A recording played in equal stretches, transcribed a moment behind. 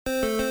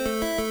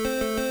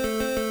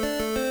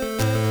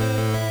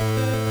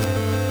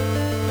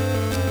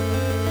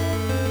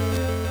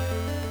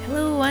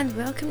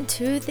welcome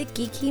to the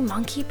Geeky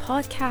Monkey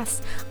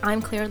podcast.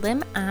 I'm Claire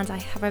Lim and I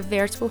have a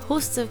veritable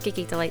host of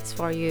Geeky Delights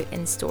for you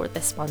in store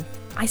this month.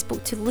 I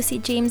spoke to Lucy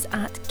James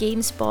at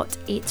GameSpot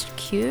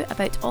HQ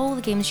about all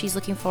the games she's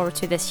looking forward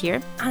to this year,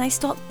 and I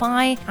stopped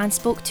by and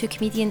spoke to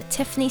comedian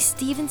Tiffany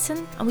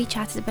Stevenson, and we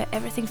chatted about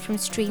everything from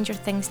Stranger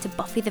Things to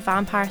Buffy the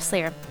Vampire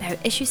Slayer. Now,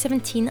 issue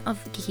 17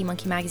 of Geeky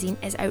Monkey magazine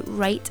is out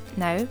right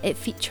now. It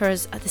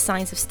features the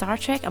science of Star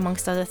Trek,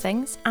 amongst other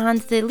things, and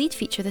the lead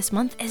feature this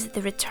month is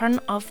The Return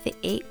of the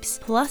Apes.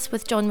 Plus,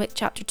 with John Wick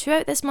Chapter 2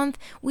 out this month,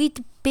 we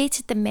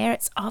debated the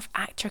merits of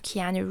actor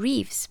Keanu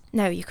Reeves.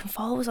 Now, you can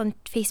follow us on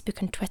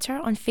Facebook and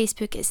Twitter. On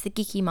Facebook, it's the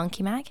Geeky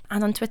Monkey Mag,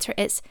 and on Twitter,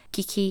 it's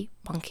Geeky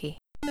Monkey.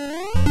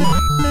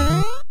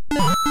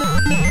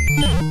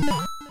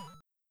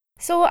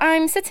 So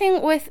I'm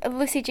sitting with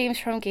Lucy James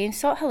from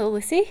GameSpot. Hello,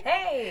 Lucy.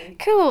 Hey!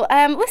 Cool.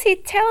 Lucy,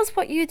 tell us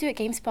what you do at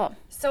GameSpot.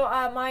 So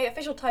my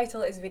official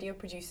title is video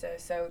producer,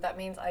 so that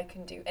means I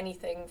can do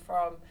anything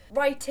from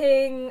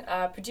writing,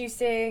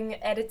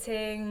 producing,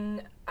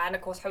 editing, and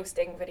of course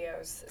hosting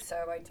videos. So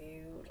I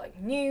do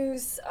like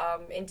news,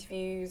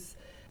 interviews.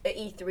 At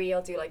E3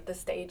 I'll do like the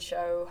stage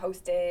show,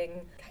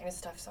 hosting, kind of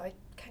stuff. So I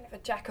kind of a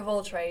jack of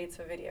all trades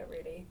for video,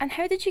 really. And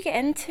how did you get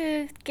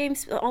into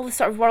games, all the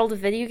sort of world of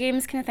video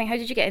games kind of thing? How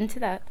did you get into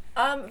that?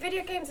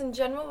 Video games in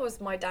general was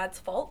my dad's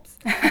fault.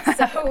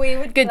 So we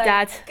would Good play,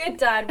 dad. Good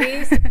dad. We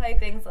used to play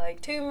things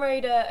like Tomb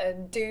Raider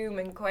and Doom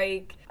and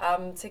Quake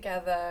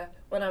together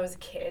when I was a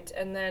kid.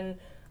 And then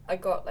I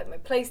got like my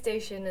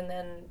PlayStation and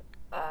then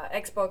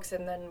Xbox,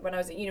 and then when I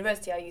was at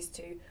university I used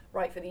to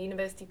write for the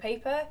university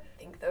paper. I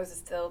think those are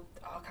still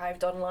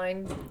archived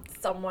online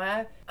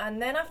somewhere.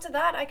 And then after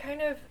that I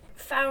kind of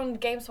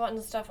found GameSpot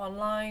and stuff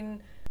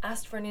online,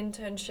 asked for an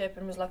internship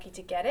and was lucky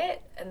to get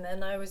it, and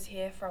then I was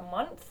here for a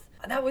month.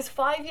 And that was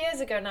 5 years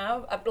ago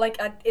now,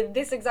 in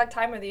this exact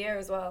time of the year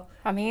as well.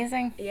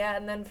 Amazing. Yeah,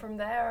 and then from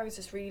there I was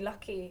just really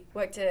lucky.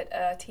 Worked at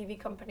a TV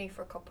company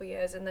for a couple of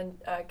years, and then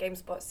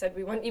GameSpot said,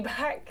 we want you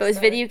back. But it was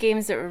video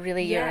games that were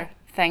really your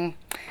thing.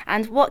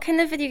 And what kind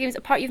of video games,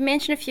 apart, you've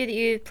mentioned a few that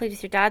you played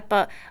with your dad,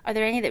 but are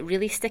there any that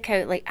really stick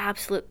out, like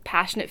absolute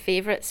passionate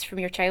favourites from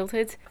your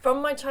childhood?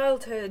 From my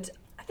childhood,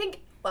 I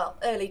think, well,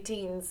 early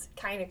teens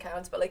kind of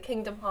counts, but like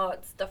Kingdom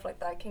Hearts, stuff like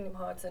that. Kingdom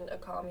Hearts and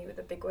Okami were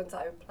the big ones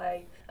I would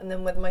play. And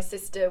then with my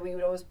sister, we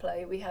would always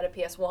play, we had a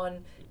PS1,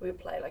 we would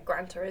play like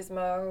Gran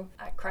Turismo,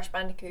 Crash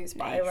Bandicoot,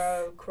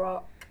 Spyro,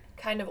 Croc,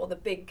 kind of all the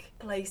big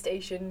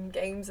PlayStation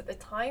games at the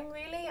time,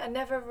 really. I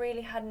never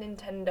really had a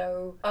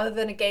Nintendo, other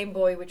than a Game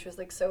Boy, which was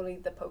like solely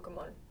the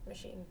Pokemon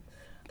machine.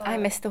 I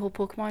missed the whole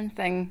Pokemon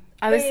thing.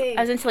 I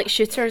was into like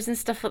shooters and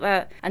stuff like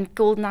that, and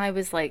GoldenEye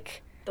was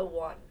like the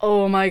one.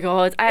 Oh my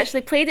god. I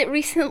actually played it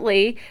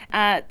recently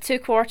at 2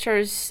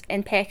 Quarters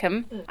in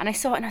Peckham, and I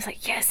saw it and I was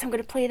like, yes, I'm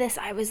going to play this.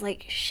 I was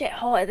like shit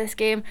hot at this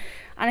game,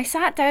 and I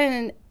sat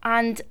down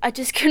and I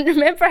just couldn't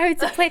remember how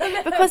to play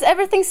because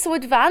everything's so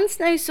advanced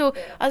now. So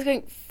I was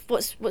going,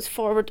 what's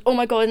forward? Oh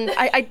my god. And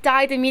I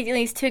died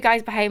immediately. These 2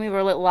 guys behind me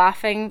were like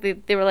laughing.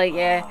 They were like,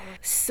 yeah,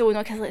 so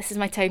not because this is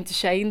my time to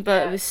shine,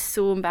 but it was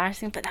so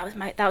embarrassing. But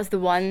that was the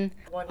one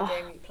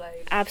game you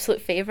played.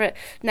 Absolute favourite.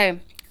 Now,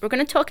 we're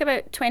going to talk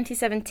about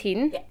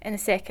 2017 in a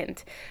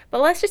second,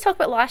 but let's just talk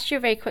about last year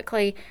very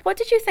quickly. What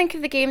did you think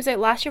of the games out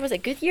last year? Was it a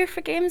good year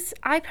for games?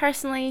 I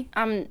personally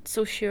am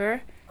so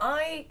sure.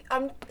 I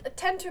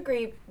tend to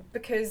agree,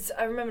 because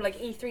I remember like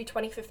E3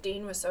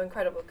 2015 was so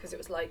incredible because it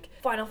was like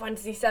Final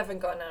Fantasy VII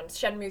got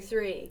announced, Shenmue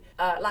 3,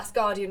 Last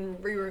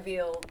Guardian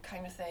re-reveal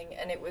kind of thing,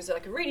 and it was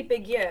like a really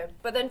big year.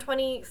 But then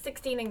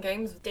 2016 in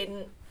games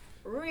didn't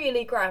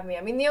really grab me.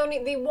 I mean,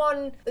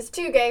 there's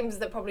 2 games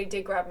that probably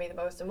did grab me the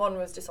most, and one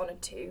was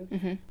Dishonored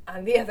 2,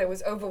 and the other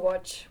was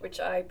Overwatch, which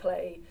I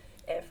play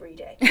every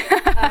day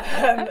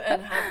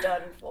and have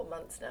done for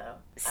months now.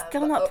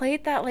 Still not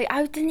played that. Like,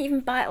 I didn't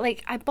even buy,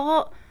 like, I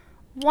bought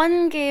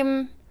one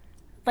game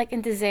like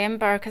in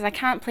December, because I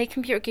can't play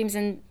computer games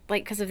in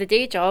because of the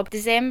day job.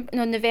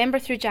 November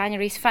through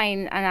January is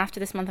fine, and after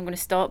this month I'm going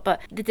to stop. But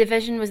The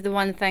Division was the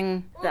one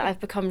thing that I've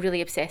become really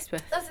obsessed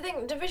with. That's the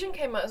thing, Division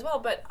came out as well,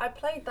 but I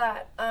played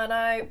that and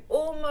I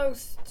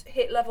almost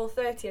hit level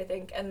 30, I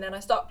think, and then I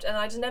stopped and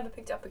I just never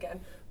picked it up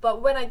again.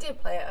 But when I did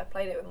play it, I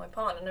played it with my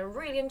partner and I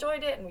really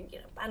enjoyed it, and we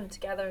banded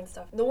together and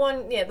stuff. The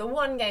one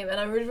game, and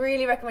I would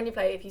really recommend you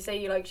play it if you say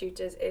you like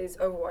shooters, is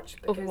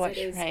Overwatch. Because it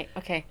is, right,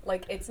 okay.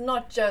 Like, it's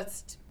not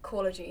just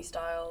Call of Duty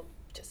style,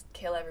 just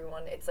kill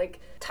everyone. It's like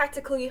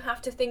tactical. You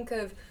have to think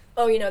of,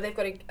 they've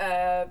got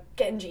a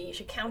Genji, you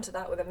should counter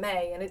that with a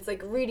Mei, and it's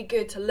like really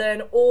good to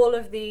learn all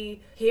of the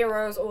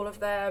heroes, all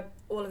of their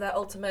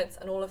ultimates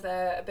and all of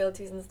their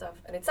abilities and stuff.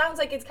 And it sounds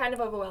like it's kind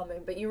of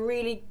overwhelming, but you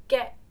really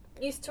get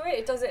used to it.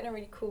 It does it in a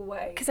really cool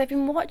way. Because I've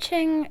been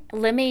watching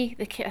Limmy,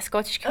 a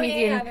Scottish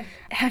comedian.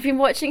 I've been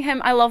watching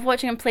him. I love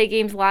watching him play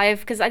games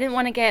live because I didn't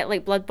want to get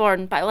like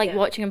Bloodborne, but I like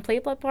watching him play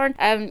Bloodborne.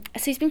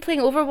 So he's been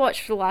playing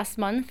Overwatch for the last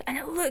month, and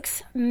it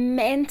looks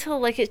mental.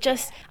 Like, it's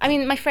just, I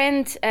mean, my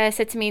friend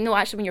said to me, no,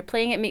 actually, when you're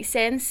playing it makes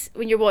sense.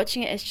 When you're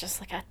watching it, it's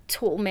just like a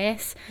total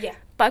mess. Yeah.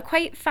 but I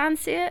quite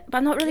fancy it. But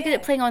I'm not really good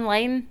at playing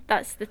online.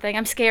 That's the thing.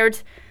 I'm scared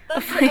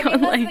of playing That's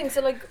online. the thing.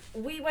 So like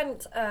we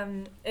went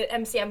at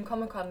MCM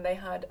Comic Con. They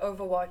had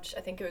Overwatch. I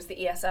think it was the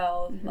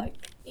ESL like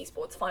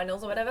esports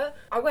finals or whatever.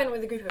 I went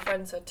with a group of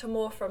friends. So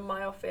Tamor from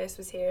my office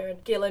was here,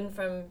 and Gillen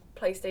from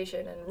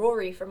PlayStation, and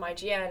Rory from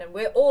IGN, and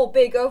we're all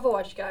big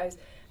Overwatch guys.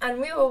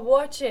 And we were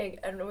watching,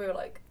 and we were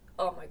like,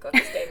 oh my god,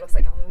 this game looks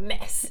like a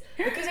mess.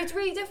 Because it's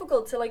really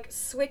difficult to like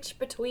switch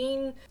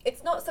between.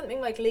 It's not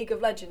something like League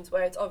of Legends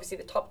where it's obviously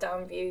the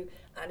top-down view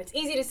and it's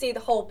easy to see the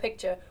whole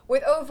picture.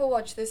 With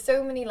Overwatch, there's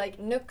so many like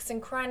nooks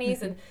and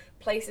crannies and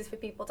places for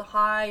people to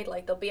hide.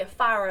 Like there'll be a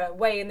Pharah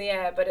way in the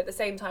air, but at the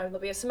same time there'll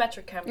be a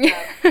symmetric camera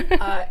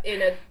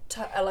in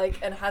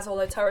and has all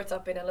their turrets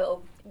up in a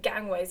little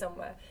gangway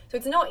somewhere. So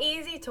it's not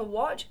easy to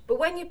watch, but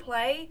when you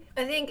play,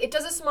 I think it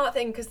does a smart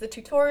thing because the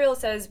tutorial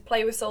says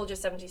play with Soldier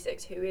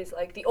 76, who is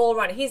like the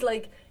all-rounder. He's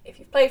like, if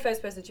you've played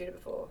first-person shooter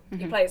before,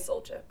 you play as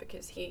Soldier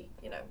because he's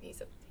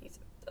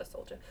a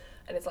soldier,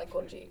 and it's like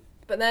Call of Duty.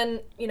 But then,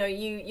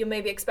 you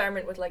maybe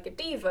experiment with like a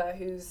diva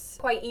who's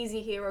quite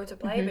easy hero to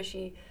play, but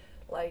she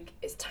like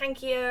is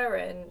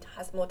tankier and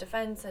has more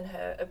defense and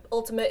her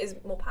ultimate is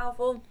more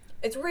powerful.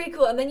 It's really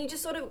cool, and then you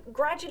just sort of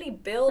gradually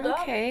build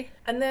up.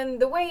 And then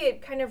the way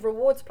it kind of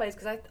rewards players,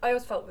 because I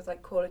always felt with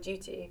like Call of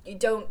Duty, you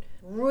don't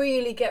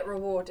really get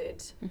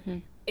rewarded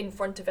in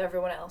front of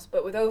everyone else.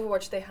 But with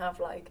Overwatch, they have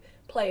like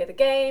play of the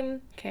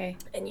game,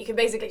 and you can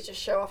basically just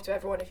show off to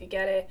everyone if you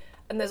get it.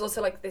 And there's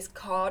also like this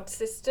card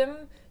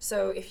system,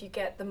 so if you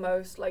get the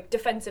most like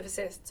defensive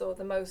assists or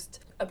the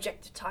most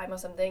objective time or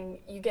something,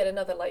 you get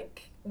another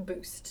like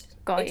boost.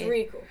 It's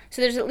really cool.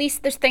 So there's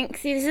things.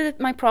 See, this is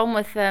my problem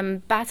with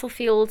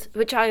Battlefield,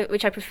 which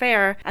I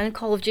prefer, and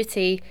Call of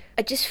Duty.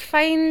 I just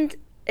find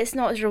it's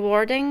not as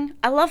rewarding.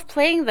 I love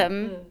playing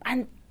them,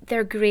 and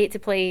they're great to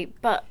play,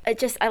 but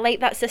I like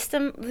that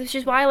system, which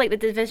is why I like the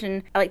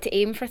Division. I like to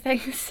aim for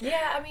things.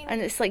 Yeah, I mean,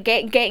 and it's like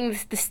getting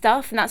the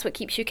stuff, and that's what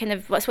keeps you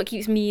that's what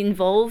keeps me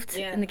involved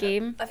in the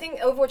game. I think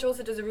Overwatch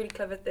also does a really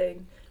clever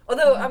thing.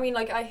 Although, I mean,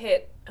 like I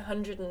hit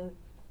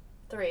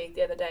 103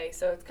 the other day,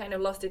 so it's kind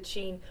of lost its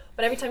sheen.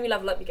 But every time you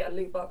level up, you get a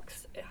loot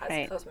box. It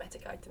has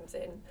cosmetic items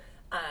in,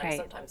 and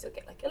sometimes you'll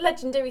get like a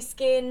legendary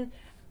skin.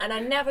 And I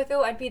never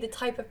thought I'd be the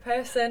type of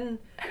person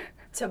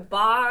to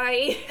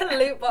buy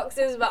loot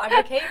boxes, but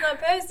I became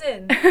that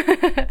person.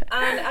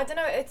 And I don't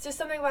know, it's just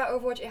something about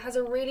Overwatch. It has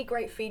a really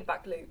great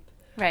feedback loop.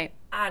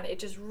 And it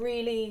just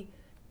really,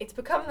 it's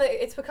become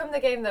the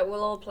game that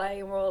we'll all play,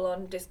 and we're all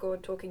on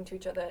Discord talking to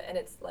each other, and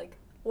it's like,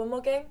 one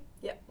more game?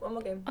 Yeah, one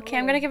more game. Okay,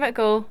 I'm going to give it a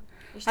go.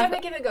 You should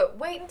definitely give it a go.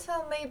 Wait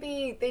until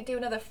maybe they do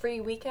another free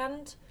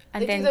weekend.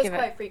 And they do those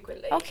quite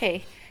frequently.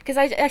 Okay, because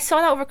I saw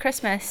that over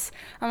Christmas,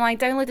 and I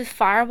downloaded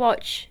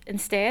Firewatch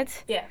instead.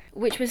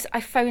 Which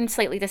I found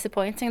slightly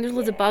disappointing. There's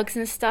loads of bugs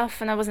and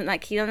stuff, and I wasn't that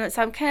keen on it.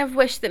 So I kind of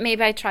wish that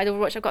maybe I tried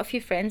Overwatch. I've got a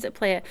few friends that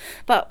play it.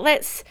 But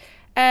let's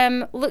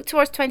look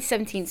towards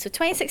 2017. So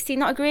 2016,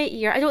 not a great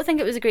year. I don't think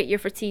it was a great year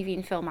for TV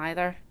and film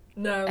either.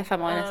 No, if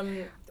I'm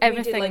honest.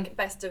 Everything. We did like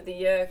best of the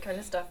year kind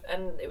of stuff,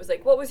 and it was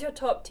like, what was your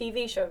top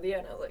TV show of the year?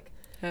 And I was like,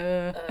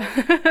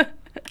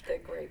 The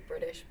Great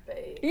British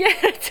Babe. Yeah,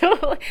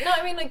 totally. No,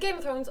 I mean, like, Game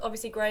of Thrones,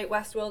 obviously great,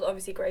 Westworld,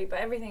 obviously great, but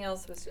everything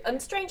else was...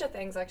 And Stranger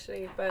Things,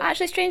 actually.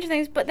 Actually, Stranger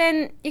Things, but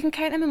then you can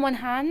count them in one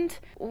hand,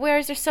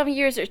 whereas there's some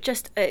years it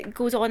just it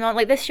goes on and on.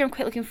 Like, this year I'm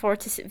quite looking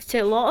forward to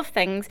a lot of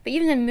things, but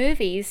even in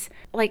movies,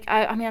 like,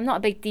 I mean, I'm not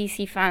a big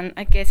DC fan,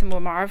 I guess I'm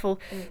more Marvel,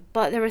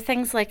 but there were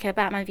things like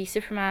Batman v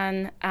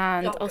Superman,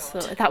 and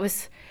that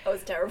was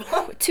terrible.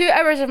 2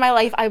 hours of my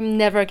life I'm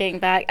never getting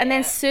back. And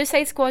then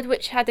Suicide Squad,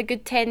 which had a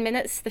good 10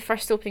 minutes, the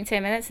first opening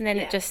 10 minutes, and then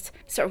it just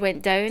sort of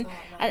went down.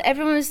 And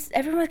everyone was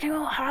going,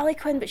 oh, Harley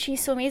Quinn, but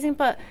she's so amazing.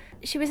 But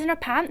she was in her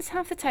pants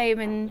half the time,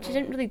 and she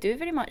didn't really do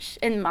very much,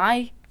 in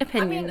my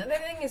opinion. I mean, the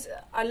thing is,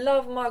 I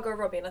love Margot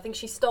Robbie, and I think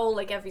she stole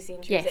like every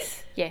scene she was in.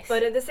 Yes.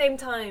 But at the same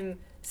time,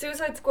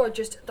 Suicide Squad,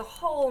 just the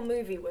whole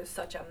movie was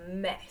such a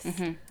mess.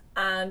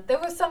 And there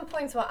were some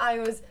points where I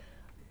was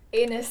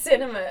in a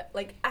cinema,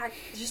 like,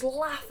 just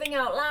laughing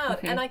out loud.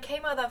 And I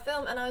came out of that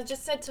film, and I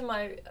just said to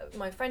my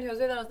friend who was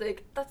with me, I was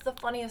like, that's the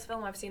funniest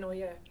film I've seen all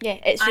year. Yeah,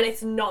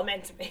 it's not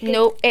meant to be.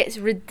 No, it's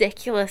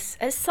ridiculous.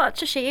 It's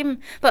such a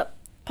shame. But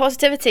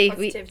positivity.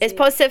 It's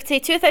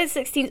positivity.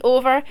 2016's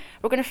over.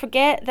 We're going to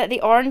forget that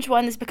the orange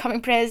one is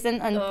becoming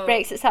president and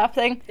Brexit's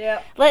happening.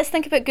 Yeah. Let's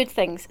think about good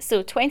things.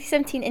 So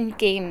 2017 in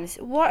games.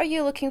 What are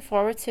you looking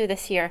forward to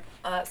this year?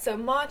 So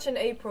March and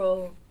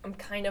April, I'm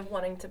kind of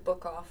wanting to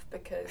book off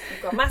because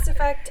you've got Mass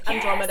Effect,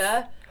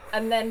 Andromeda,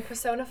 and then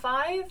Persona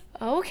 5.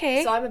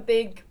 Okay. So I'm a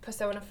big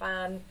Persona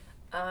fan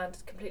and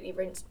completely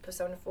rinsed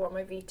Persona 4 on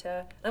my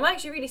Vita. And I'm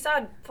actually really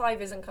sad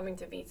 5 isn't coming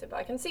to Vita, but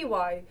I can see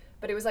why.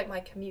 But it was like my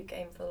commute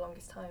game for the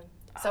longest time.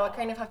 So I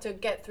kind of have to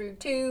get through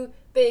 2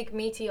 big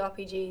meaty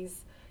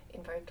RPGs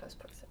in very close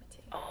proximity.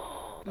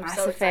 Mass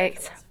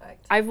Effect.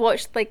 I've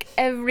watched like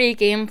every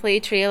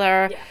gameplay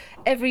trailer,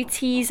 every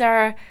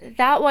teaser.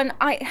 That one,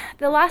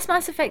 the last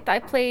Mass Effect that I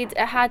played, it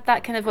had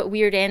that kind of like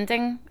weird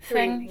ending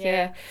thing.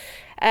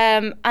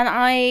 And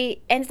I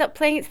ended up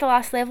playing it to the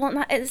last level,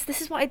 and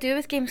this is what I do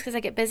with games because I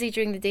get busy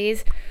during the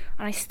days,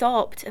 and I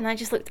stopped and I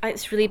just looked.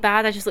 It's really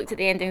bad. I just looked at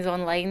the endings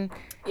online.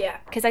 Yeah.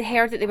 Because I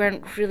heard that they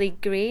weren't really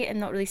great and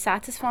not really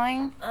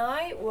satisfying.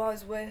 I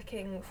was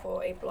working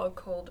for a blog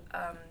called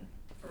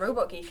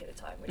Robot Geek at the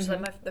time, which is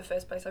like the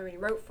first place I really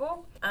wrote for,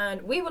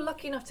 and we were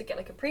lucky enough to get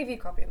like a preview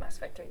copy of Mass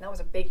Effect 3, and that was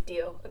a big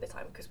deal at the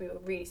time because we were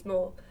really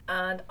small,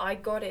 and I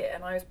got it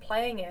and I was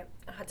playing it.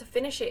 I had to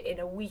finish it in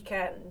a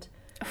weekend.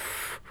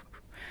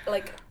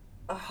 Like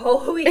a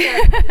whole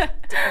weekend. I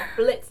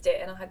blitzed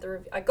it, and I had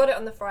I got it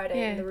on the Friday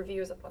and the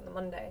review was up on the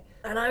Monday,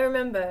 and I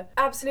remember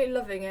absolutely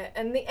loving it,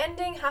 and the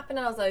ending happened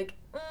and I was like,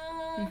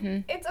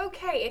 it's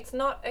okay, it's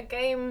not a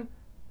game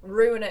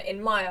ruiner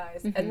in my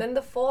eyes. And then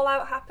the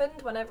fallout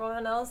happened when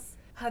everyone else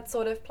had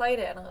sort of played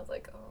it, and I was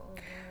like, oh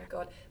my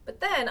god. But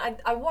then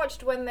I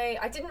watched when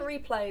I didn't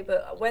replay,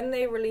 but when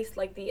they released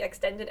like the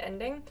extended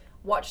ending,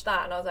 watched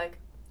that, and I was like,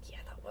 yeah,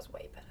 that was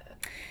way better.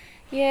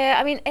 Yeah,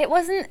 I mean, it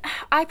wasn't.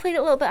 I played it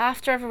a little bit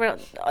after everyone,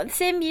 the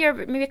same year,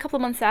 but maybe a couple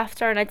of months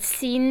after, and I'd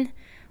seen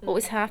what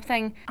was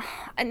happening,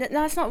 and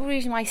that's not the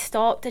reason why I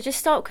stopped. I just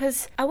stopped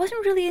because I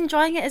wasn't really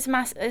enjoying it as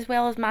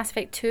well as Mass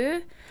Effect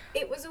 2.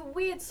 It was a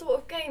weird sort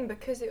of game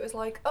because it was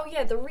like, oh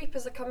yeah, the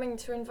Reapers are coming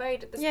to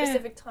invade at the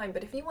specific time,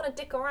 but if you want to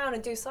dick around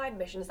and do side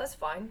missions, that's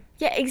fine.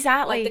 Yeah,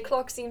 exactly. Like, the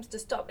clock seems to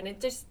stop, and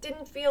it just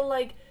didn't feel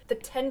like the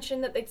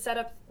tension that they'd set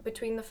up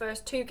between the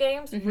first two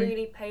games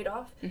really paid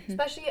off.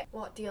 Especially,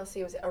 what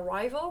DLC was it?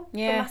 Arrival? For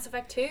Mass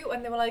Effect 2,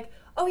 when they were like,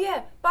 oh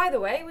yeah, by the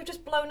way, we've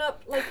just blown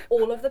up like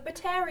all of the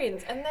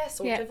Batarians, and they're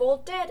sort of all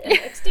dead and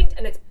extinct,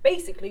 and it's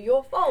basically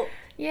your fault.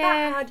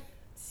 That had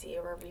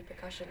zero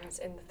repercussions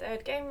in the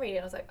third game, really.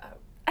 And I was like, oh.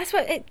 That's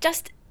what it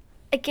just,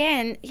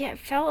 again, it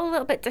felt a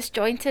little bit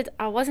disjointed.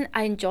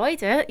 I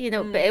enjoyed it,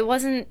 but it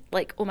wasn't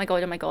like, oh my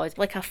god,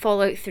 like a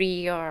Fallout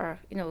 3 or,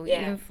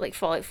 even like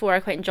Fallout 4. I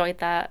quite enjoyed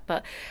that,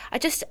 but I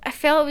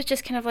felt it was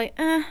just kind of like,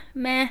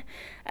 meh,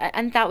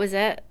 and that was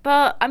it.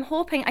 But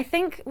I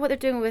think what they're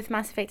doing with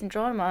Mass Effect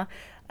Andromeda,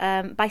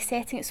 by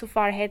setting it so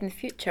far ahead in the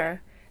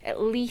future, at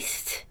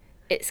least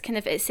it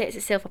sets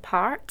itself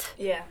apart.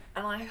 Yeah,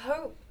 and I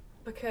hope,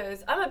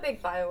 because I'm a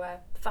big BioWare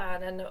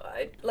fan, and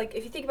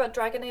if you think about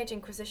Dragon Age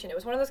Inquisition, it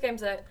was one of those games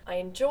that I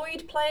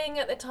enjoyed playing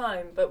at the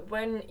time, but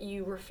when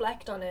you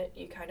reflect on it,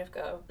 you kind of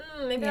go,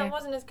 maybe that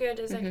wasn't as good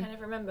as I kind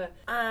of remember.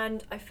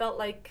 And I felt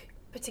like,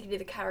 particularly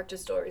the character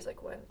stories,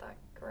 like, weren't that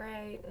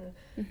great.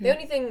 And the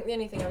only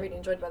thing I really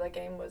enjoyed about that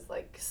game was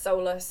like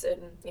Solus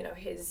and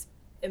his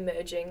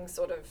emerging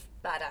sort of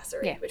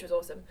badassery, which was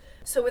awesome.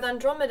 So with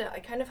Andromeda, I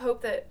kind of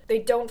hope that they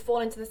don't fall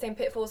into the same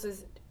pitfalls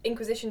as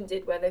Inquisition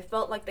did, where they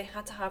felt like they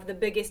had to have the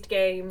biggest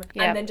game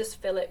and then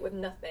just fill it with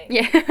nothing.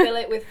 Fill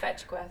it with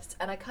fetch quests.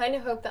 And I kind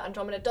of hope that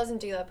Andromeda doesn't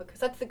do that, because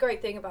that's the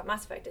great thing about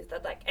Mass Effect, is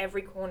that like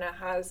every corner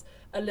has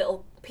a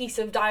little piece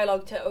of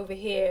dialogue to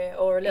overhear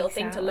or a little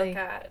thing to look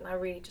at, and I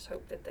really just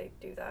hope that they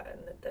do that,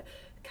 and that the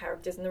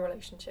characters and the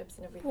relationships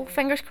and everything. Well,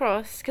 fingers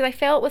crossed, because I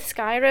felt with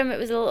Skyrim it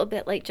was a little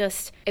bit like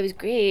it was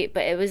great,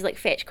 but it was like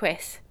fetch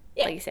quests.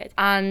 Like you said.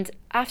 And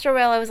after a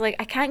while I was like,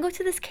 I can't go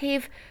to this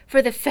cave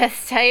for the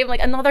 5th time, like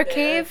another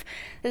cave.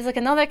 There's like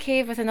another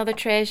cave with another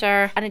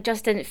treasure, and it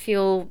just didn't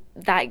feel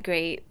that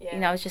great.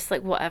 I was just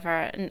like, whatever.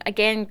 And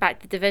again, back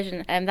to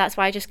Division, that's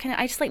why I just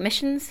like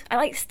missions. I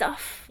like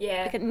stuff.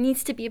 Like, it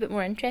needs to be a bit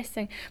more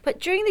interesting.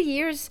 But during the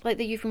years like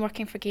that you've been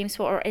working for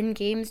GameSpot or in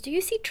games, do you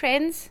see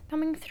trends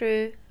coming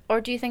through? Or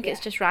do you think it's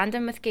just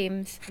random with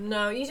games?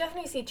 No, you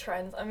definitely see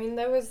trends. I mean,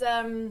 there was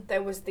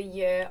the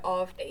year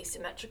of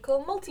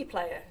asymmetrical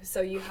multiplayer.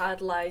 So you had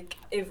like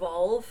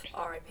Evolve,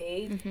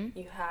 RIP.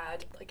 You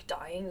had like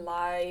Dying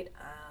Light,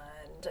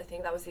 and I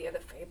think that was the other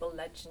Fable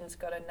Legends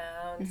got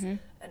announced.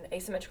 And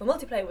asymmetrical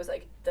multiplayer was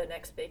like the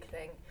next big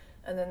thing.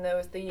 And then there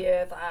was the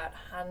year that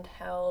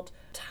handheld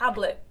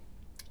tablet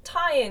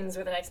tie-ins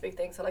were the next big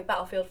thing. So like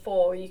Battlefield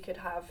 4, you could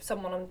have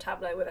someone on a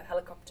tablet with a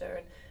helicopter,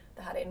 and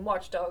they had it in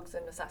Watch Dogs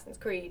and Assassin's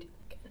Creed.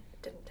 Again,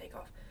 didn't take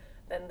off.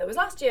 Then there was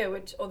last year,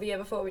 or the year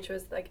before, which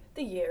was like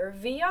the year of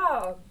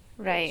VR.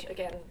 Right. Which,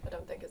 again, I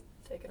don't think has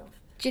taken off.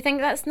 Do you think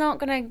that's not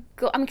going to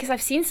go? I mean, because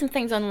I've seen some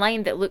things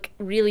online that look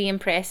really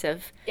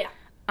impressive. Yeah.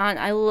 And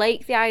I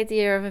like the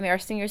idea of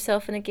immersing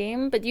yourself in a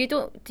game, but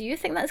do you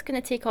think that's going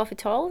to take off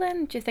at all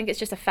then? Do you think it's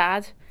just a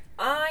fad?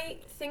 I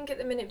think at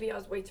the minute VR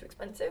is way too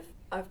expensive.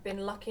 I've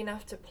been lucky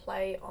enough to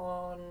play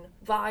on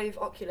Vive,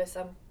 Oculus,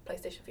 and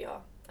PlayStation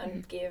VR.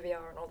 And Gear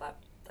VR and all that,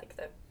 like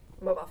the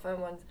mobile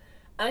phone ones.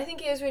 And I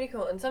think it is really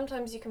cool. And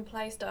sometimes you can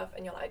play stuff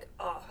and you're like,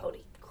 oh,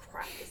 holy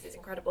crap, this is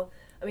incredible.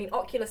 I mean,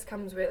 Oculus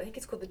comes with, I think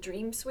it's called the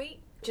Dream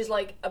Suite, which is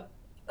like a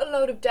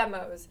load of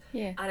demos.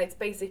 And it's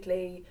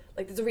basically,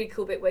 like, there's a really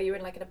cool bit where you're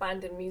in like an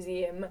abandoned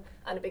museum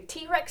and a big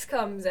T-Rex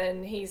comes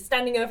and he's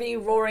standing over you,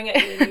 roaring at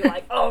you, and you're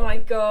like, oh my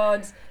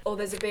god. Or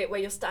there's a bit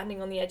where you're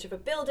standing on the edge of a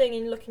building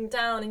and you're looking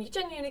down and you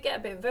genuinely get a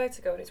bit of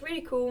vertigo, and it's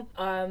really cool.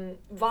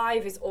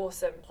 Vive is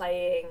awesome,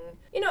 playing,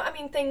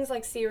 things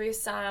like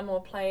Serious Sam,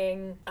 or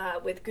playing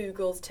with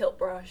Google's Tilt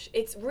Brush.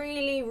 It's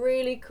really,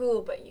 really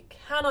cool, but you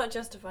cannot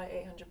justify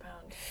 £800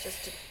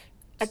 just to...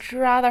 I'd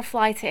rather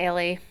fly to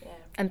LA.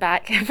 and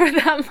back for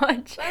that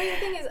much. But I mean, the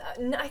thing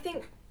is, I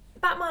think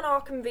Batman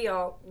Arkham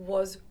VR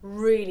was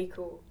really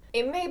cool.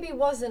 It maybe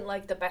wasn't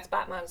like the best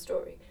Batman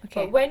story,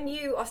 but when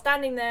you are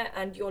standing there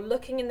and you're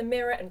looking in the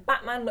mirror and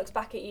Batman looks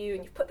back at you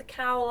and you've put the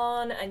cowl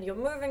on and you're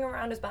moving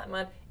around as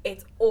Batman,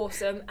 it's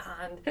awesome.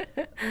 And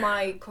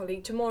my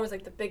colleague Tamora is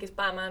like the biggest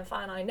Batman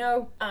fan I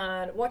know,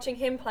 and watching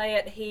him play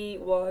it, he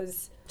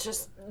was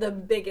just the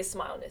biggest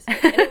smile on his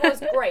face. And it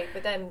was great,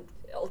 but then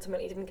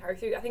ultimately it didn't carry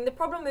through. I think the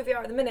problem with VR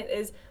at the minute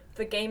is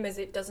for gamers,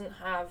 it doesn't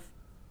have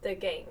the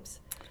games.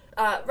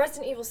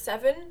 Resident Evil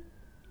 7.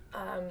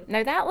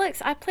 Now that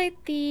looks, I played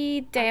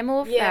the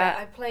demo of that. Yeah,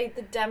 I played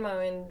the demo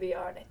in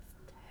VR and it's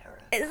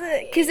terrifying. Is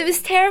it? Because it was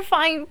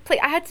terrifying.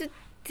 I had to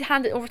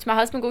hand it over to my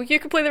husband and go, you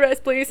can play the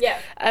rest, please. Yeah.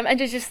 And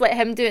just let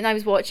him do it, and I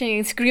was watching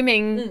and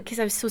screaming because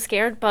I was so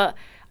scared. But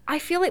I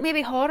feel like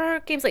maybe horror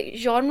games, like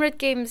genre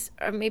games,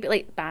 or maybe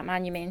like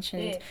Batman you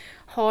mentioned,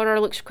 horror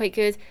looks quite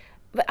good.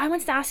 But I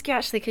wanted to ask you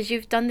actually, because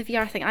you've done the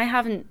VR thing, I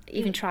haven't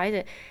even tried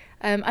it.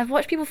 I've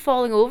watched people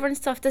falling over and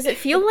stuff. Does it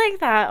feel like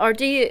that, or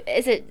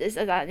is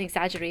that an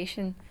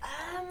exaggeration?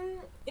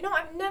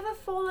 I've never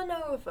fallen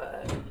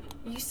over.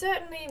 You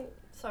certainly.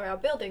 Sorry, our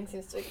building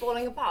seems to be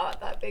falling apart.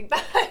 That big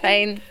bang.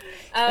 Fine.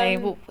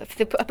 Fine. Well, if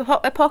the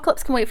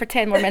apocalypse can wait for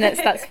 10 more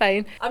minutes, that's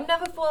fine. I've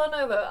never fallen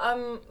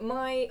over.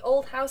 My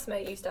old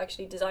housemate used to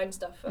actually design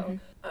stuff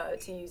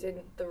to use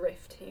in the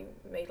Rift. He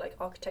made like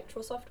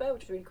architectural software,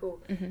 which was really cool.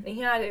 And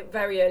he had it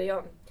very early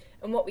on.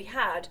 And what we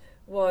had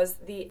was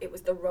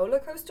the roller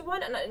coaster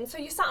one, and so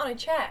you sat on a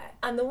chair,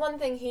 and the one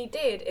thing he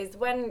did is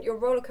when your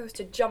roller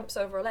coaster jumps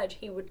over a ledge,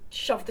 he would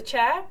shove the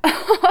chair.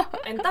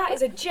 And that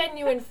is a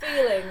genuine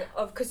feeling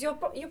of, because your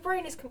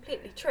brain is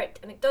completely tricked,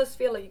 and it does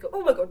feel like you go,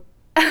 oh my god.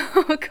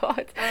 Oh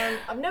god.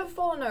 I've never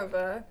fallen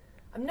over.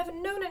 I've never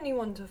known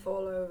anyone to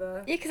fall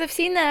over. Yeah, because I've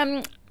seen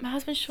my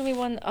husband showed me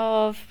one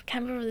of, I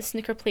can't remember the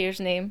snooker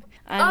player's name.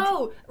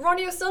 And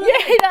Ronnie O'Sullivan.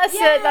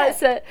 Yeah,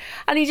 that's it.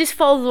 And he just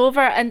falls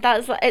over, and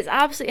it's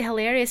absolutely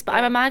hilarious. But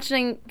I'm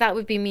imagining that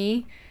would be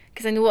me,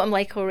 because I know what I'm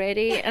like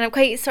already, and I'm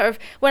quite sort of,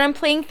 when I'm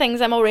playing things,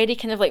 I'm already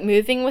kind of like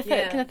moving with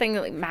it, kind of thing,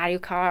 like Mario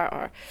Kart,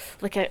 or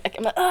like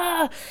I'm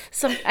like,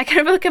 so I kind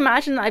of like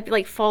imagine that I'd be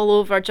like fall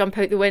over, jump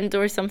out the window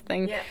or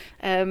something.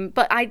 Yeah.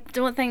 But I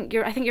don't think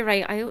I think you're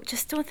right. I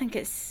just don't think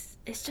it's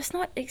just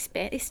not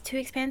it's too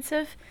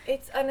expensive.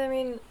 And I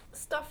mean,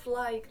 stuff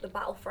like the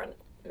Battlefront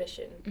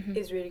mission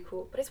is really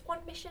cool, but it's one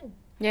mission.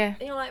 Yeah.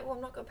 And you're like, well,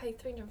 I'm not going to pay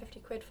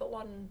 350 quid for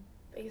one,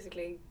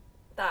 basically,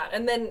 that,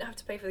 and then have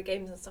to pay for the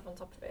games and stuff on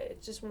top of it.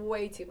 It's just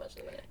way too much at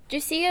the minute. Do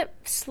you see it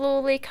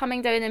slowly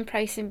coming down in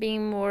price and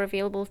being more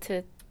available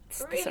to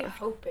I really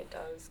hope it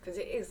does, because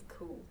it is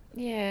cool.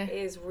 Yeah. It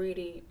is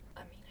really,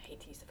 I mean, I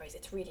hate to use the phrase,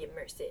 it's really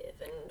immersive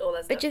and all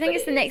that stuff. But do you think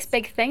it's the next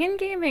big thing in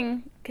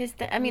gaming? Because,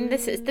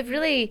 this is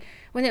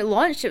when it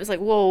launched, it was like,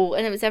 whoa,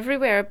 and it was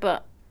everywhere,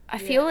 but I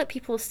feel like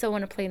people still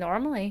want to play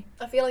normally.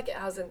 I feel like it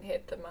hasn't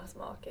hit the mass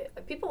market.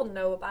 Like, people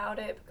know about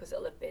it because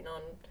it'll have been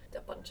on a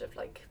bunch of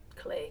like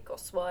Click or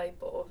Swipe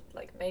or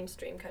like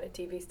mainstream kind of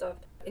TV stuff.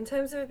 In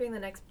terms of it being the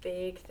next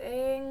big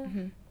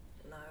thing,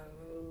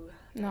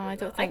 no, I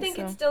don't think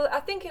so. I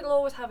think it'll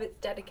always have its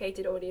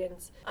dedicated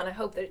audience, and I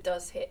hope that it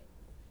does hit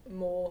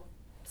more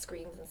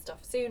screens and stuff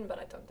soon, but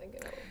I don't think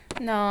it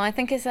will. No, I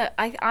think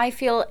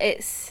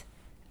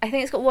I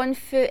think it's got one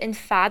foot in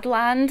fad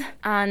land,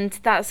 and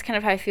that's kind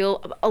of how I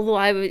feel. Although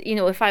I would,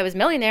 if I was a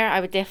millionaire, I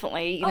would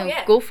definitely,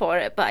 go for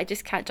it, but I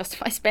just can't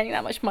justify spending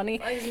that much money.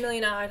 If I was a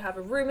millionaire, I'd have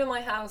a room in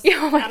my house,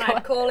 God.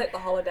 I'd call it the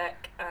holodeck,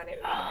 and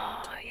it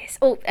would be yes.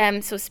 Oh,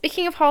 so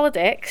speaking of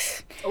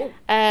holodecks,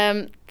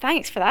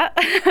 thanks for that.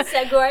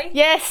 Segue.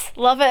 Yes,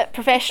 love it,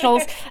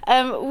 professionals.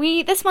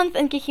 This month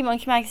in Geeky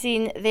Monkey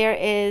magazine, there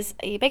is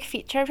a big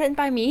feature written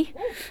by me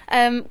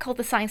called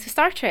The Science of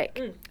Star Trek.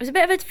 It was a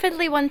bit of a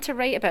fiddly one to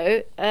write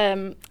about,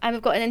 and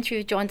we've got an interview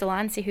with John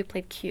Delancey, who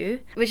played Q,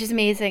 which is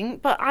amazing.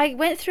 But I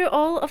went through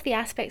all of the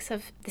aspects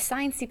of the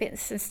sciencey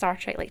bits in Star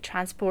Trek, like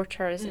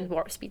transporters and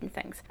warp speed and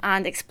things,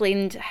 and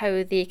explained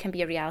how they can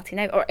be a reality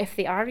now, or if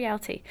they are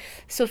reality.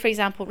 So, for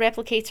example,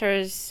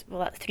 replicators,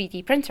 that's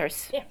 3D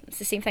printers. Yeah. It's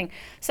the same thing.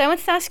 So I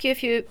wanted to ask you a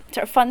few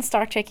sort of fun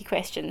Star Trek-y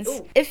questions.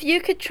 Ooh. If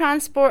you could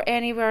transport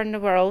anywhere in the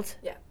world,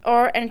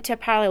 or into a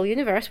parallel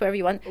universe, wherever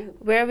you want,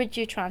 where would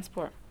you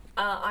transport?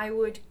 I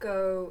would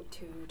go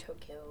to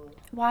Tokyo.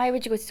 Why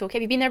would you go to Tokyo?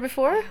 Have you been there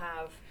before? I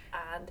have,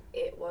 and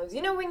it was,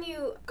 when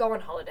you go on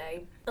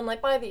holiday, and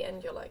like by the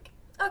end you're like,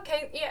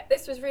 okay, yeah,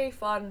 this was really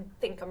fun,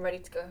 think I'm ready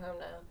to go home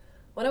now.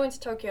 When I went to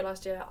Tokyo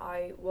last year,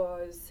 I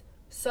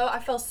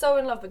fell so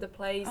in love with the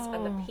place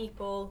and the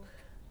people,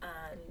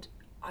 and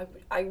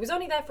I was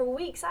only there for a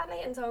week, sadly,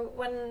 and so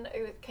when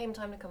it came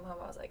time to come home,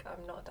 I was like,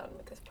 I'm not done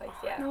with this place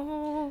yet.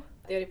 No.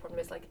 The only problem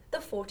is like the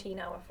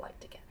 14-hour flight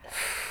to get there.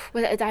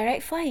 Was it a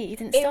direct flight? You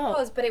didn't stop? It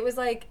was, but it was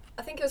like,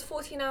 I think it was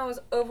 14 hours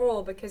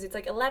overall, because it's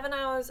like 11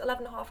 and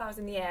a half hours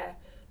in the air,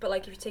 but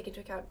like if you take into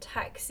account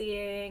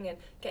taxiing and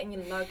getting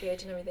your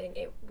luggage and everything,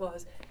 it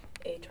was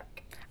a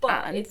trek.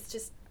 But it's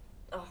just,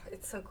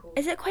 it's so cool.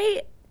 Is it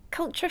quite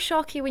culture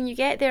shocky when you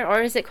get there,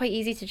 or is it quite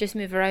easy to just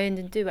move around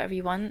and do whatever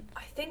you want?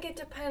 I think it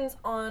depends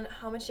on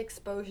how much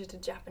exposure to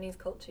Japanese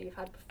culture you've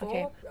had before.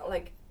 Okay.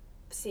 Like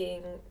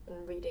seeing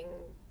and reading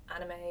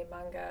anime,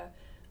 manga,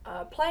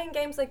 playing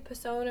games like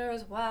Persona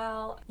as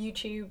well.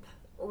 YouTube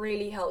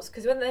really helps,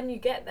 because then you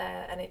get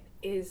there and it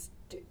is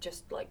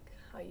just like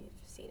how you've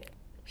seen it.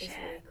 It's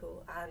really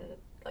cool, and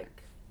like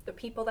the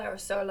people there are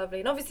so lovely.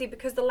 And obviously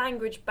because the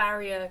language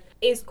barrier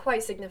is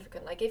quite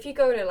significant, like if you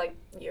go to like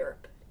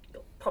Europe,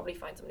 you'll probably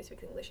find somebody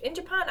speaking English. In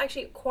Japan,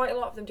 actually quite a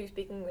lot of them do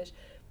speak English,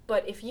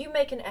 but if you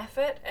make an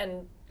effort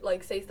and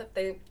like say stuff,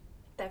 their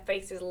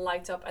faces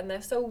light up and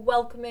they're so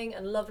welcoming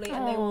and lovely.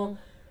 And they will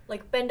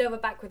like bend over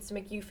backwards to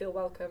make you feel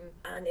welcome,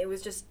 and it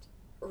was just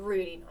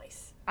really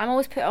nice. I'm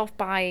always put off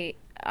by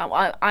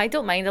I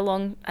don't mind a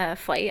long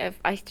flight.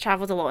 I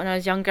travelled a lot when I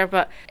was younger,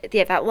 but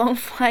yeah, that long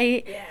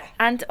flight,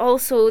 and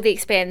also the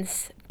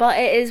expense. But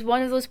it is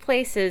one of those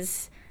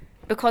places,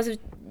 because of,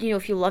 you know,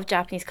 if you love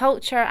Japanese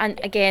culture,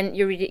 and again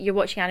you're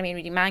watching anime and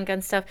reading manga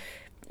and stuff,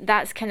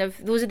 that's kind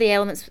of, those are the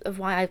elements of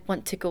why I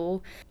want to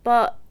go.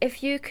 But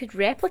if you could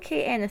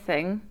replicate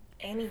anything,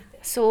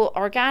 so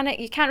organic,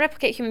 you can't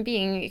replicate a human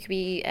being, it could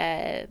be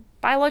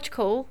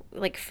biological,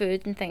 like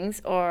food and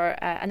things, or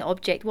an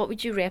object, what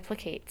would you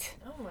replicate?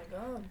 Oh my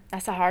god.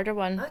 That's a harder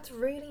one. That's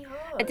really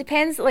hard. It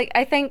depends, like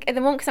I think at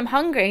the moment, because I'm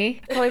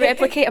hungry, I'll probably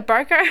replicate a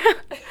burger.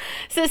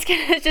 So it's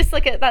kind of just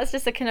like that's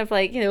just a kind of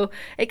like, you know,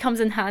 it comes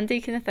in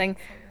handy kind of thing.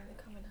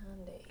 They come in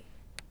handy.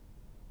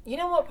 You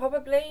know what,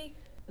 probably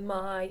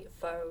my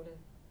phone.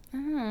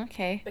 Oh,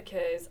 okay.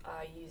 Because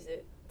I use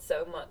it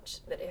so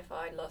much that if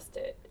I lost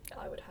it,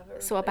 I would have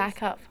a So a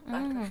backup.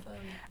 phone.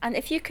 And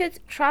if you could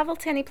travel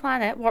to any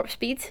planet, warp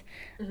speed,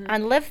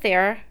 and live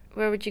there,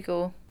 where would you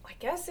go? I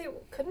guess it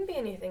couldn't be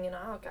anything in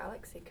our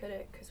galaxy, could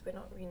it? Because we're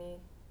not really...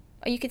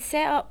 Or you could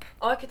set up...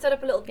 Oh, I could set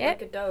up a little,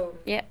 like a dome.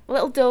 Yeah, a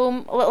little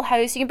dome, a little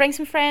house. You can bring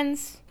some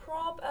friends.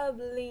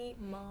 Probably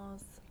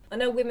Mars. I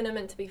know women are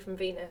meant to be from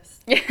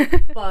Venus,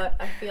 but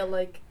I feel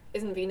like,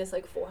 isn't Venus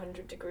like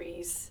 400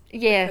 degrees?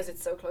 Yeah. Because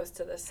it's so close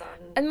to the sun.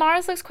 And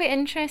Mars looks quite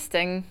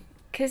interesting,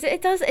 because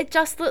it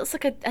just looks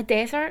like a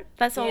desert.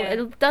 That's all. Yeah.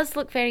 It does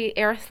look very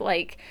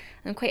Earth-like.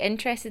 I'm quite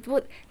interested.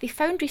 Well, they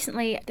found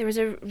recently there was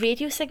a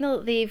radio signal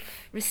that they've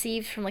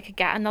received from like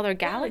another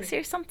galaxy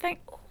or something.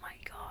 Oh my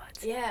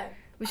god. Yeah.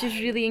 Which is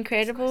really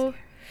incredible.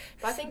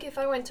 But I think if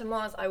I went to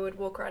Mars, I would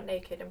walk around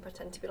naked and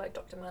pretend to be like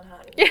Dr.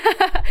 Manhattan.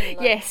 And,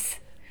 like, yes.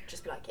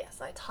 Just be like,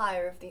 yes, I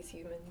tire of these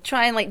humans.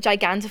 Try and like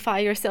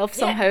gigantify yourself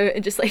somehow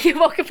and just like you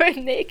walk about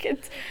naked.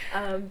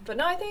 But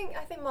no, I think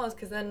Mars,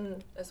 because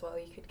then as well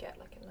you could get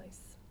like a nice,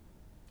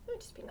 it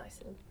would just be nice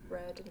and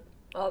red, and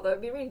although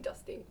it'd be really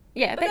dusty.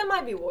 Yeah, but there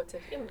might be water.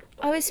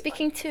 I was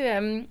speaking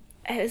to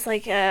it was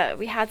like I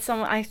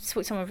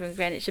spoke to someone from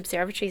Greenwich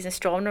Observatory,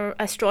 an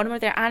astronomer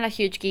there, and a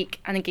huge geek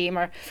and a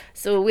gamer.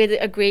 So we had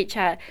a great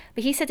chat.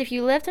 But he said if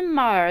you lived on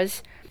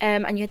Mars,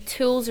 and you had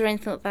tools or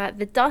anything like that,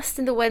 the dust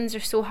and the winds are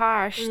so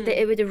harsh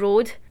that it would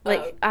erode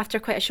after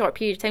quite a short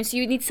period of time. So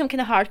you would need some kind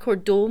of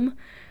hardcore dome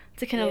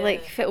to kind of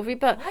like fit over you.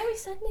 But why are we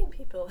sending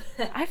people?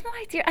 I have no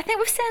idea. I think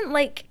we've sent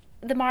like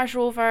the Mars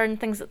rover and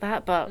things like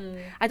that, but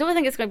I don't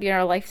think it's going to be in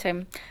our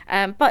lifetime.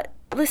 But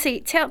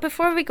Lucy,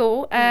 before we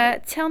go,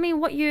 tell me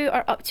what you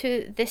are up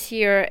to this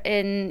year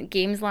in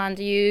Gamesland.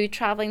 Are you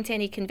travelling to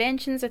any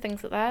conventions or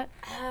things like that?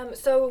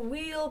 So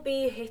we'll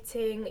be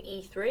hitting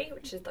E3,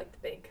 which is like the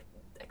big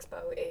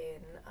expo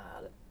in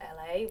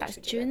LA. That's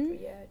June?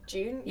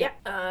 June, yeah.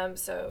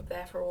 So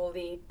there for all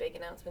the big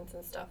announcements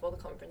and stuff, all the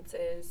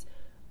conferences.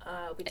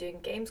 We'll be doing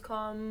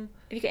Gamescom.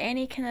 Have you got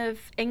any kind of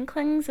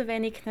inklings of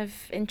any kind of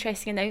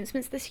interesting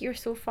announcements this year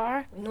so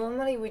far?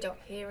 Normally we don't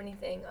hear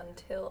anything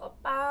until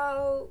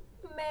about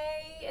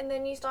May, and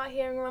then you start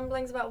hearing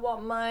rumblings about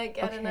what might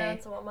get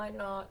announced and what might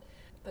not.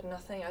 But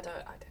nothing, I don't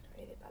know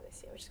really about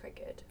this year, which is quite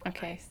good.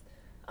 Okay. Nice.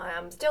 I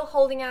am still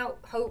holding out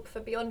hope for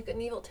Beyond Good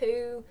and Evil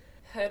 2.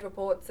 Heard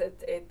reports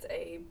that it's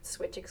a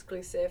Switch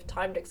exclusive,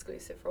 timed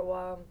exclusive for a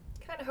while.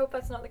 Kind of hope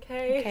that's not the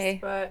case,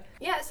 but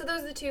yeah, so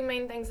those are the two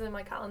main things in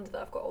my calendar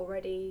that I've got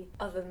already.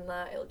 Other than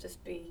that, it'll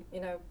just be,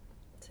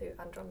 to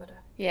Andromeda.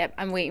 Yep,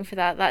 I'm waiting for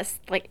that.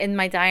 That's like in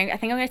my diary. I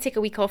think I'm going to take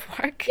a week off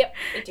work. Yep,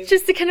 me too.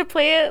 Just to kind of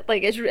play it,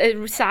 like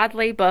it's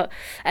sadly, but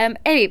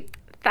anyway,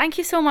 thank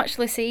you so much,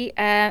 Lucy.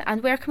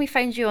 And where can we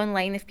find you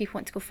online if people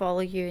want to go follow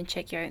you and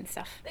check you out and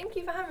stuff? Thank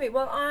you for having me.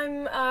 Well,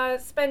 I'm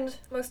spend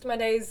most of my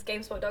days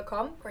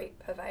GameSpot.com, great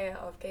purveyor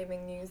of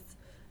gaming news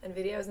and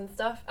videos and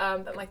stuff.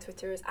 But my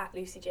Twitter is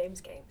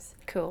 @LucyJamesGames.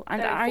 Cool.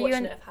 And very are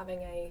fortunate you of having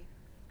a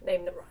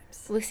name that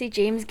rhymes. Lucy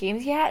James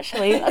Games? Yeah,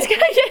 actually, that's good.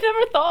 I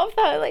never thought of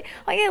that. Like,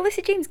 oh yeah,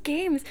 Lucy James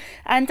Games.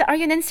 And are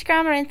you on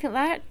Instagram or anything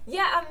like that?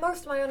 Yeah, and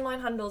most of my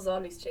online handles are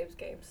Lucy James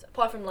Games,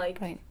 apart from like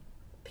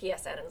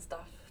PSN and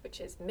stuff,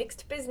 which is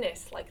Mixed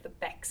Business, like the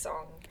Beck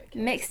song.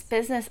 Mixed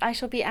Business. I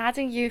shall be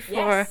adding you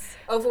for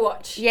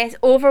Overwatch. Yes,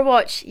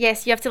 Overwatch.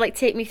 Yes, you have to like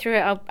take me through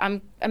it.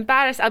 I'm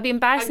embarrassed. I'll be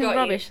embarrassing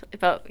rubbish.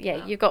 But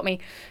yeah, you got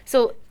me.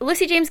 So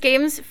Lucy James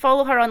Games,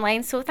 follow her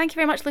online. So thank you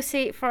very much,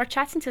 Lucy, for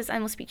chatting to us, and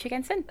we'll speak to you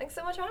again soon. Thanks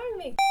so much for having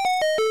me.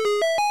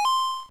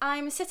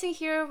 I'm sitting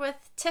here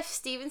with Tiff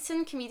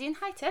Stevenson, comedian.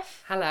 Hi,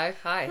 Tiff. Hello,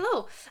 hi.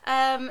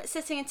 Hello.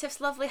 Sitting in Tiff's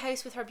lovely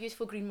house with her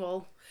beautiful green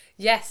wall.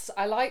 Yes,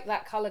 I like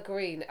that colour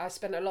green. I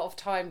spent a lot of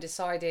time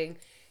deciding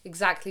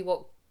exactly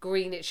what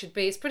green it should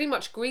be. It's pretty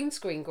much green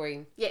screen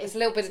green. Yeah, it's a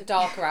little bit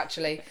darker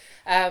actually.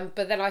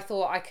 But then I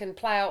thought I can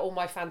play out all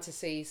my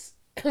fantasies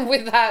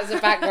with that as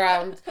a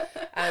background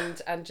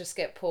and just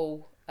get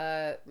Paul,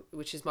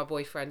 which is my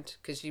boyfriend,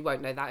 because you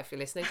won't know that if you're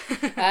listening,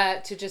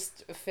 to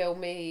just film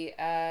me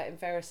in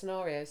various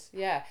scenarios.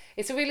 Yeah,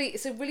 it's a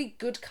really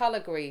good colour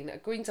green.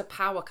 Green's a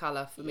power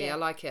colour for me. I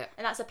like it.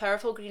 And that's a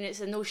powerful green.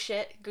 It's a no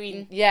shit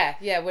green. Yeah,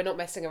 we're not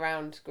messing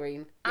around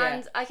green.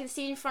 And I can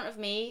see in front of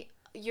me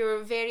your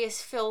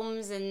various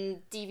films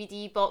and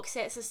DVD box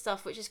sets and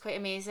stuff, which is quite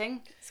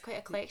amazing. It's quite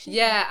a collection.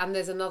 Yeah, and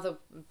there's another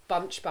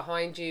bunch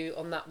behind you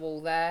on that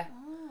wall there.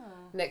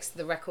 Next to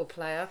the record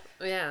player.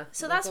 Yeah.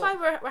 So that's why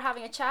we're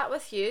having a chat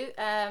with you,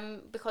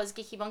 because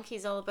Geeky Monkey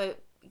is all about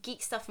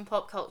geek stuff and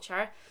pop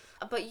culture.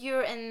 But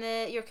you're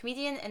a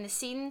comedian in the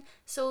scene.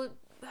 So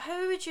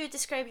how would you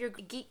describe your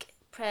geek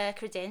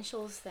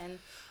credentials then?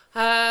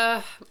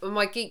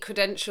 My geek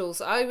credentials,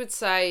 I would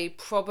say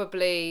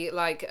probably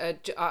like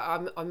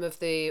I'm of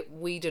the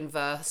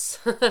Whedonverse.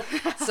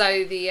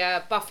 So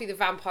the Buffy the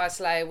Vampire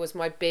Slayer was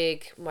my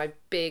big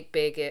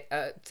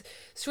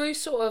through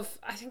sort of,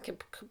 I think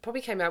it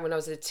probably came out when I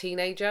was a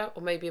teenager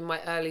or maybe in my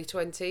early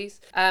 20s.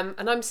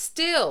 And I'm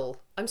sort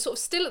of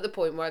still at the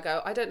point where I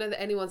go, I don't know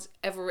that anyone's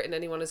ever written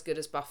anyone as good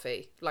as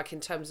Buffy. Like in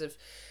terms of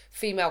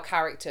female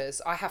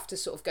characters, I have to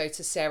sort of go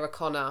to Sarah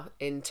Connor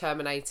in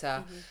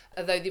Terminator.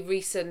 Although the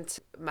recent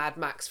Mad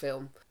Max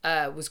film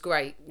was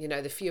great. You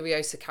know, the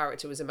Furiosa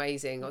character was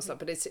amazing. I was like,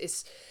 but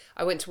it's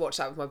I went to watch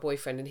that with my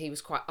boyfriend and he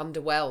was quite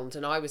underwhelmed,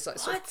 and I was like,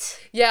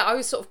 I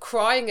was sort of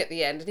crying at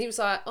the end, and he was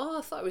like, oh,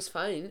 I thought it was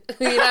fine.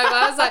 You know,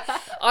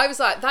 I was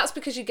like, that's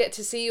because you get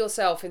to see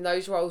yourself in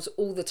those roles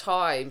all the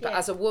time. But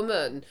as a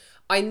woman,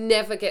 I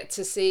never get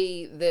to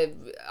see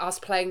us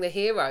playing the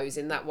heroes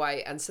in that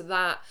way. And so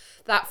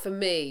that for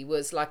me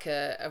was like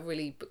a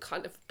really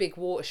kind of big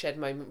watershed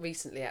moment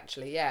recently,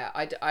 actually. Yeah,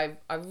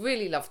 I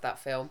really loved that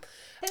film.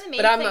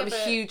 But I'm a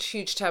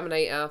huge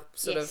Terminator,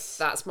 sort of,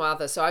 that's my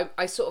other. So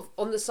I sort of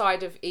on the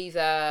side of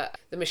either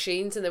the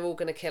machines and they're all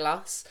going to kill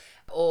us,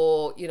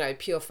 or, you know,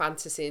 pure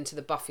fantasy into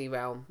the Buffy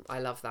realm. I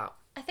love that.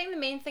 I think the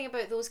main thing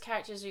about those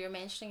characters that you're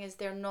mentioning is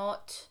they're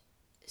not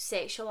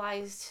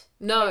sexualized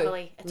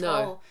heavily at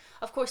all.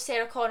 Of course,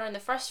 Sarah Connor in the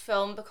first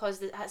film, because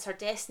that's her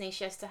destiny,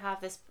 she has to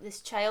have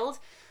this child.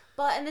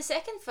 But in the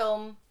second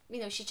film, you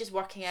know, she's just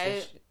working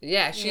out.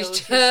 She's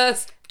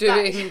just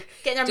getting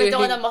her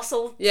Madonna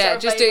muscle. Yeah,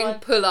 just doing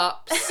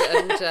pull-ups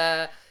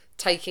and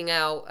taking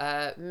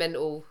out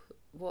mental.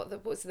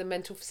 What's the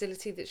mental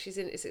facility that she's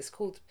in? It's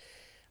called?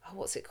 Oh,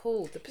 what's it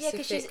called? The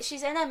Pacific. Yeah, because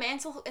she's in a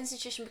mental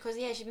institution because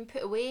she's been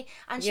put away,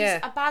 and she's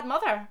a bad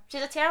mother.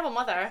 She's a terrible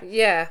mother.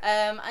 Yeah.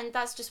 And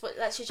that's just what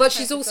that's. But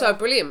she's also a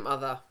brilliant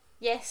mother.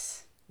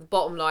 Yes. The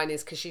bottom line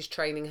is because she's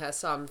training her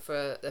son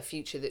for a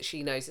future that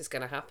she knows is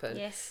going to happen.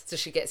 Yes. So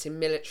she gets him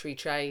military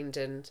trained,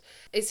 and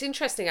it's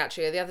interesting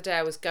actually. The other day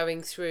I was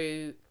going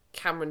through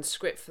Cameron's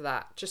script for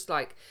that, just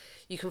like.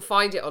 You can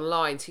find it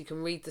online, so you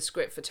can read the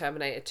script for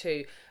Terminator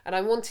 2. And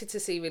I wanted to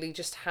see really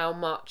just how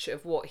much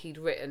of what he'd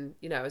written,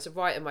 you know, as a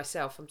writer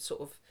myself, I'm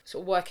sort of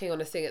working on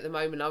a thing at the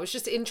moment. I was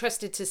just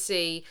interested to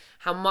see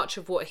how much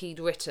of what he'd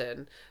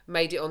written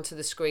made it onto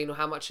the screen, or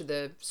how much of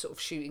the sort of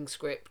shooting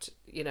script,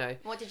 you know.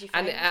 What did you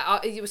find?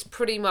 And it was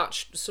pretty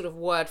much sort of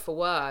word for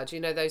word, you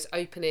know, those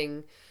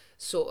opening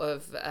sort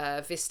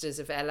of vistas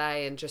of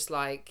LA, and just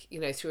like, you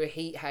know, through a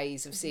heat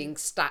haze of seeing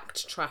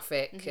stacked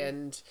traffic,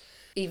 and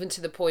even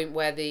to the point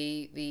where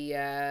the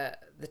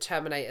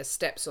Terminator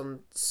steps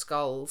on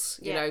skulls,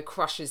 you know,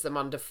 crushes them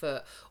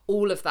underfoot.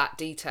 All of that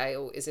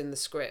detail is in the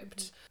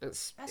script.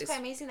 It's quite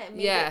amazing that it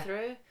made it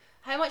through.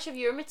 How much of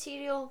your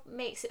material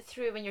makes it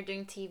through when you're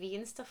doing TV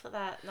and stuff like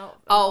that?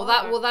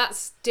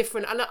 That's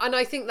different, and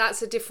I think that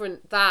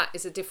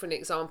is a different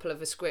example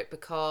of a script,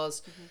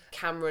 because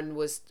Cameron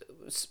was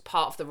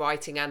part of the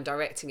writing and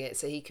directing it,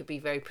 so he could be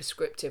very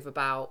prescriptive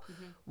about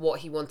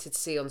what he wanted to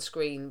see on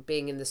screen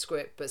being in the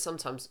script. But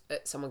sometimes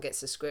someone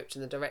gets the script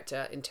and the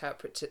director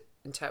interprets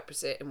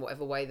it in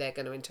whatever way they're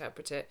going to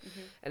interpret it,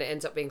 and it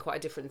ends up being quite a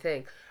different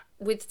thing.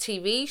 With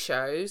TV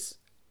shows,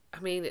 I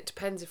mean, it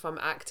depends if I'm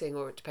acting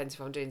or it depends if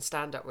I'm doing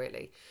stand-up,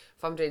 really.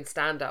 If I'm doing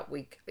stand-up,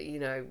 we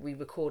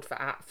record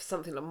for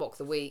something like Mock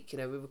the Week, you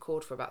know, we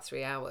record for about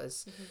 3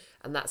 hours,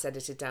 and that's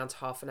edited down to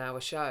half an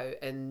hour show.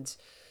 And,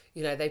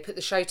 you know, they put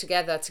the show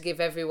together to give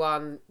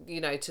everyone,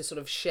 you know, to sort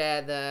of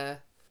share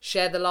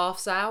the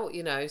laughs out,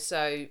 you know.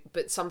 So,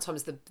 but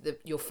sometimes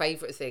your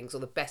favourite things or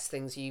the best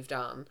things you've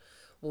done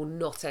will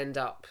not end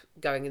up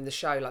going in the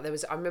show. Like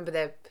I remember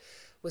there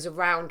was a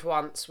round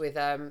once with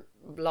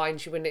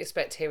lines you wouldn't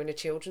expect to hear in a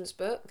children's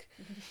book,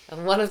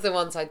 and one of the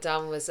ones I'd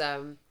done was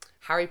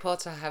Harry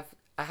Potter.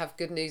 I have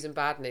good news and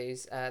bad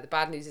news. The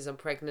bad news is I'm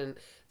pregnant.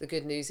 The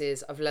good news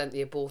is I've learnt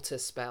the abortus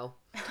spell,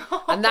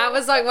 and that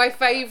was like my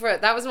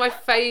favourite. That was my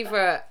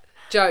favourite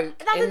joke.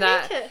 That didn't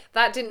make it.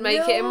 That didn't make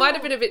it. It No. might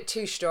have been a bit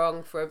too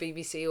strong for a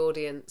BBC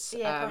audience.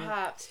 Yeah,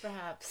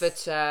 perhaps.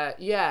 But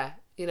yeah,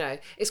 you know,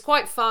 it's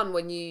quite fun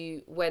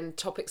when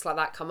topics like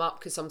that come up,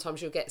 because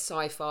sometimes you'll get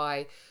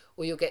sci-fi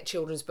or you'll get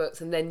children's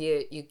books, and then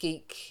your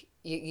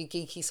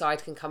geeky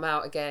side can come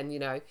out again, you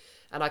know,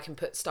 and I can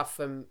put stuff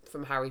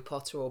from Harry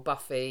Potter or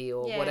Buffy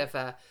or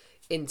whatever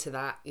into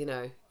that, you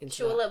know.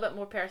 Show a little bit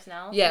more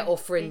personality. Yeah, or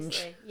Fringe.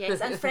 Basically.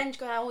 Yes, and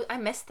Fringe, I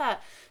missed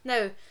that.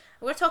 Now,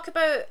 we're going to talk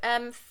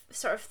about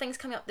sort of things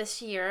coming up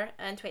this year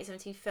in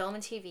 2017, film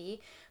and TV.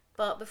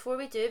 But before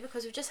we do,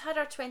 because we've just had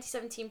our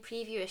 2017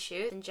 preview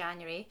issue in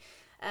January,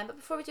 but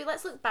before we do,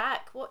 let's look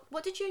back.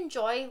 What did you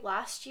enjoy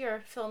last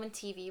year, film and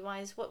TV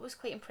wise? What was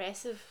quite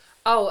impressive?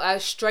 Oh,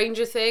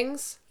 Stranger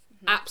Things.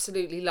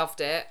 Absolutely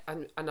loved it,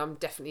 and I'm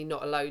definitely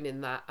not alone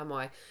in that, am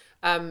I?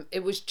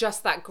 It was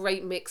just that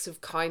great mix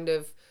of kind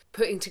of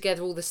putting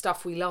together all the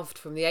stuff we loved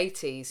from the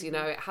 80s. You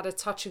know, it had a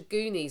touch of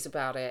Goonies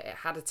about it. It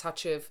had a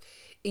touch of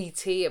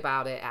E.T.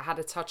 about it. It had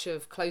a touch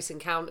of Close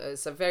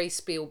Encounters, a very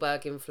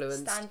Spielberg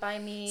influence. Stand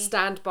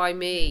By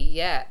Me,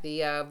 yeah,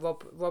 the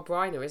Rob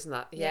Reiner, isn't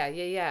that? Yeah.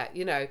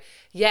 You know,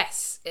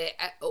 yes,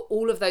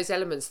 all of those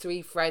elements.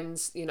 Three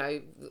friends, you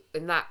know,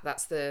 in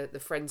that's the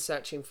friends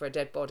searching for a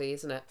dead body,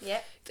 isn't it? Yeah.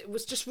 It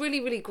was just really,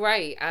 really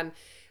great, and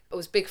I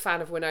was a big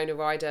fan of Winona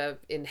Ryder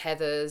in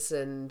Heathers,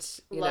 and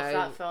Love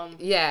that film.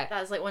 Yeah, that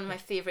was like one of my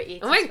favourite 80s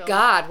oh my films.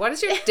 God, what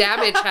is your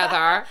damage,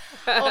 Heather?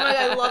 Oh my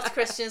God, I loved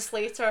Christian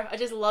Slater. I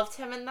just loved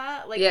him in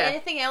that. Like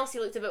anything else, he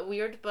looked a bit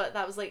weird, but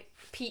that was like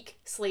peak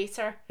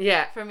Slater.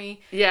 Yeah, for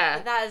me.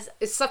 Yeah,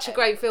 it's such a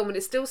great film, and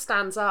it still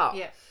stands up.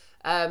 Yeah.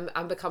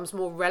 And becomes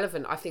more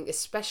relevant, I think,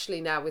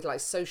 especially now with like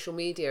social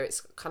media.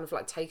 It's kind of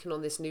like taken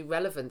on this new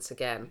relevance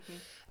again.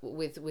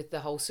 With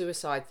the whole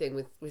suicide thing,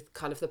 with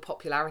kind of the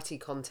popularity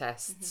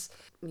contests.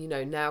 You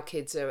know, now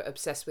kids are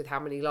obsessed with how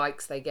many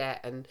likes they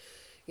get, and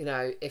you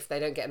know, if they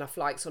don't get enough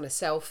likes on a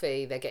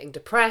selfie, they're getting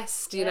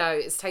depressed. You know,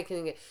 it's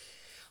taking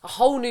a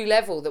whole new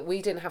level that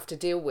we didn't have to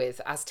deal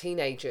with as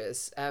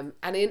teenagers. And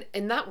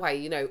in that way,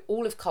 you know,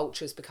 all of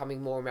culture is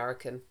becoming more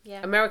American.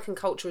 Yeah. American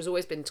culture has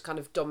always been kind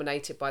of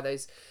dominated by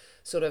those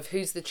sort of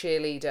who's the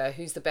cheerleader,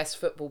 who's the best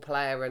football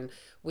player, and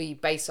we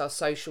base our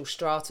social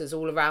stratas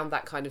all around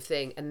that kind of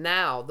thing. And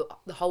now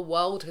the whole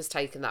world has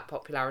taken that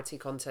popularity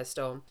contest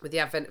on with the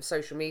advent of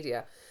social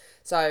media.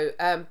 So,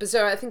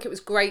 I think it was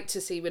great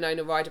to see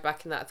Winona Ryder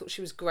back in that. I thought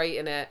she was great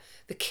in it.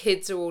 The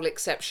kids are all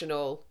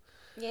exceptional.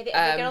 Yeah,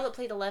 the girl that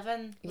played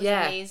 11 was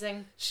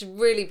amazing. She's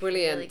really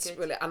brilliant. Really good.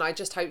 Brilliant. And I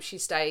just hope she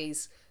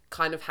stays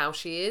kind of how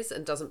she is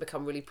and doesn't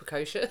become really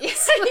precocious.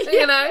 Yes.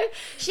 You know?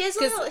 She's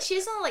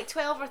only like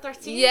 12 or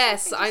 13.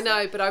 Yes, I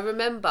know, but I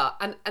remember,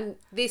 and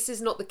this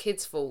is not the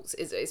kids' fault,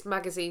 it's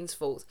magazine's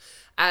fault.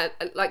 And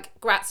like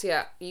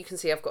Grazia, you can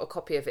see I've got a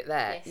copy of it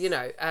there, you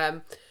know,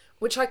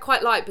 which I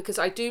quite like, because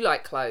I do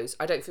like clothes.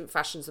 I don't think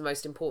fashion's the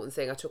most important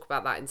thing. I talk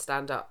about that in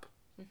stand-up.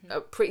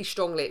 Pretty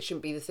strongly, it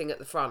shouldn't be the thing at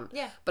the front.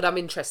 Yeah. But I'm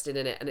interested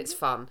in it, and it's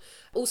fun.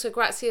 Also,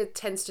 Grazia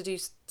tends to do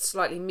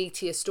slightly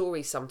meatier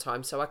stories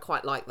sometimes, so I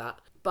quite like that.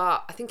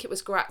 But I think it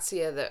was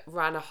Grazia that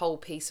ran a whole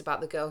piece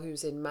about the girl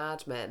who's in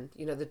Mad Men,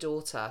 you know, the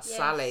daughter,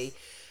 Sally.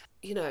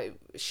 You know,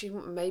 she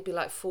may be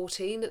like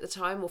 14 at the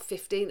time or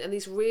 15, and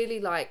these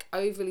really like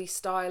overly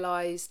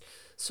stylized,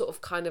 sort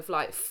of kind of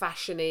like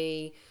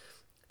fashion-y,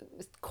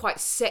 quite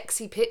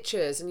sexy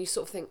pictures, and you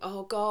sort of think,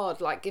 oh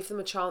God, like give them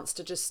a chance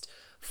to just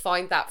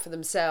find that for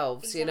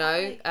themselves, you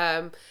know.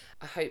 I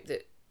hope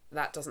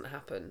that doesn't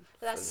happen.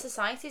 But that's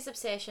society's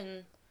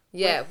obsession.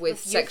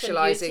 With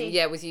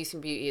sexualizing, with youth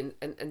and beauty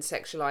and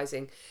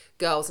sexualizing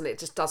girls, and it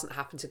just doesn't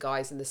happen to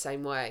guys in the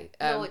same way.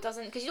 No, it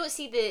doesn't, because you don't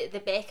see the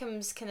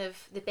Beckhams, kind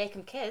of the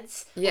Beckham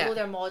kids, although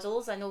they're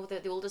models. I know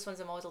that the oldest one's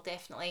a model,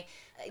 definitely.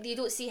 You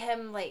don't see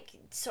him like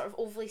sort of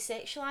overly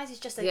sexualized. He's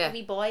just a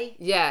wee boy.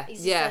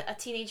 He's just a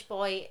teenage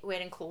boy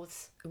wearing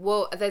clothes.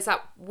 Well, there's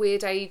that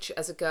weird age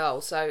as a girl.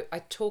 So I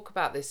talk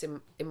about this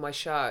in my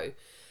show,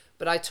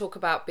 but I talk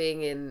about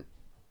being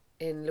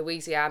in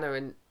Louisiana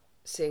and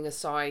seeing a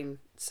sign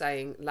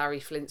saying Larry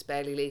Flint's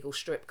Barely Legal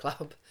Strip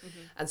Club,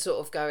 and sort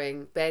of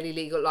going, barely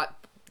legal, like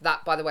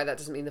that, by the way, that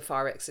doesn't mean the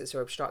fire exits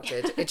are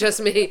obstructed. It just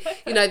means,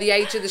 you know, the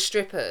age of the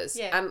strippers.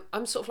 And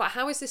I'm sort of like,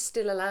 how is this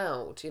still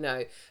allowed? You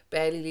know,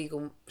 Barely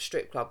Legal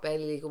Strip Club,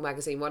 Barely Legal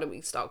Magazine, why don't we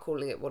start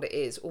calling it what it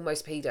is?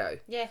 Almost pedo.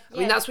 I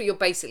mean, that's what you're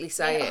basically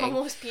saying. Yeah,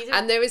 almost pedo.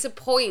 And there is a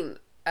point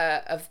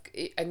of,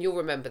 and you'll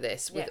remember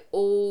this, with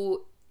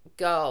all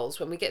girls,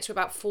 when we get to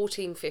about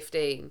 14,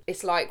 15,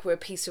 it's like we're a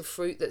piece of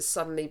fruit that's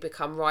suddenly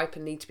become ripe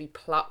and need to be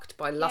plucked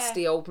by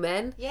lusty old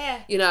men.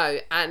 You know,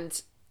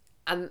 and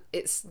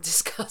it's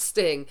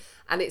disgusting,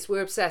 and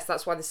we're obsessed.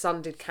 That's why the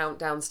Sun did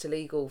countdowns to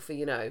legal for,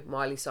 you know,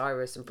 Miley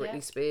Cyrus and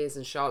Britney Spears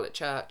and Charlotte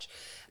Church.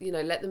 You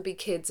know, let them be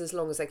kids as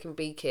long as they can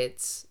be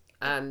kids.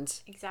 And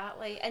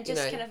exactly, and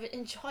just kind of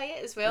enjoy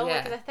it as well,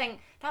 because I think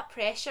that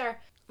pressure,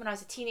 when I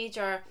was a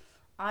teenager,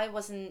 I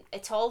wasn't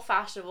at all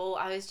fashionable.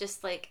 I was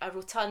just like a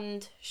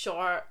rotund,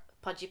 short,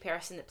 pudgy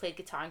person that played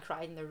guitar and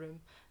cried in their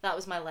room. That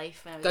was my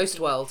life when I was Ghost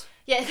 18. World.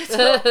 Yeah,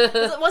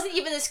 it wasn't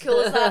even as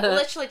cool as that.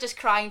 Literally just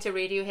crying to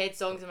Radiohead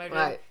songs in my room.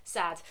 Right.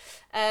 Sad.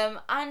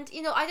 And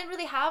you know, I didn't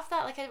really have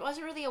that. Like, I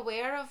wasn't really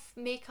aware of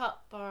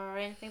makeup or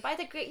anything. But I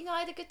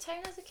had a good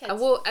time as a kid.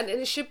 And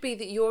it should be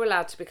that you're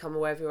allowed to become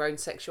aware of your own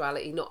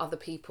sexuality, not other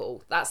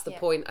people. That's the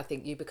point. I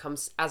think you become,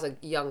 as a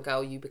young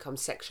girl, you become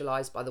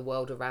sexualized by the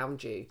world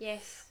around you.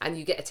 Yes. And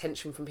you get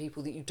attention from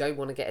people that you don't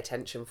want to get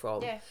attention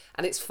from. Yeah.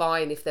 And it's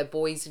fine if they're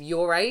boys of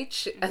your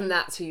age and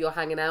that's who you're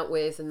hanging out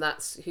with and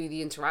that's who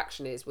the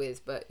interaction is with.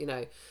 But, you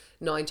know,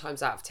 9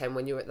 times out of 10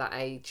 when you're at that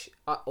age,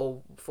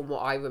 or from what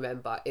I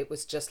remember, it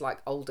was just like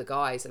older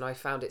guys, and I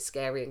found it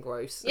scary and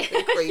gross and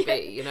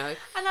creepy, you know.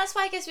 And that's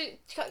why I guess it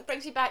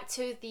brings me back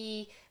to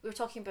we were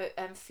talking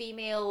about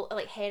female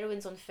like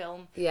heroines on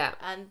film. Yeah.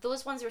 And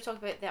those ones we were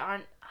talking about that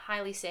aren't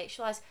highly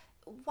sexualized.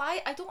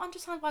 Why? I don't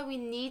understand why we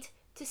need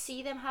to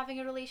see them having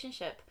a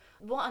relationship.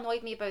 What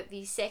annoyed me about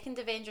the second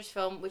Avengers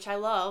film, which I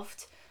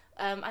loved,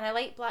 and I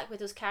like Black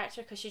Widow's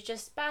character because she's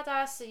just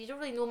badass, so you don't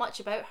really know much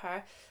about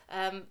her.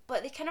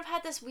 But they kind of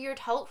had this weird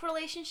Hulk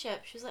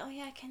relationship. She was like, "Oh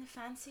yeah, I kind of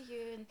fancy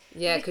you." And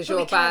yeah, because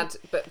you're the bad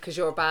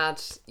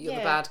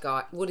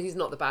guy. Well, he's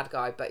not the bad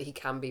guy, but he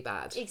can be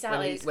bad.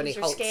 Exactly. When he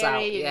you're hulks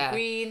scary, out. you're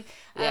green.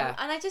 Yeah.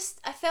 And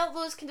I felt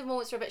those kind of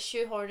moments were a bit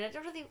shoehorned. I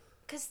don't really.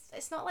 Because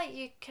it's not like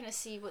you kind of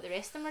see what the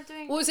rest of them are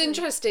doing. Well, it's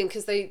interesting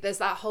because there's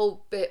that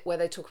whole bit where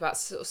they talk about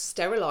sort of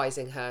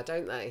sterilising her,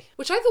 don't they?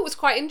 Which I thought was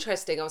quite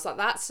interesting. I was like,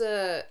 that's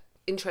a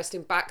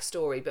interesting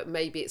backstory, but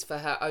maybe it's for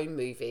her own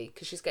movie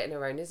because she's getting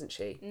her own, isn't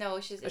she? No,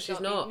 she's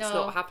not. No. It's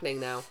not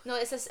happening now. No,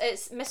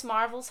 it's Miss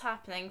Marvel's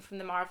happening from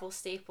the Marvel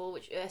stable,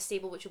 which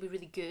will be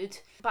really good.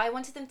 But I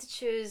wanted them to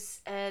choose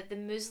the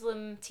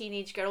Muslim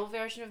teenage girl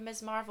version of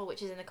Miss Marvel,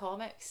 which is in the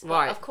comics. But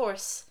right. Of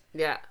course.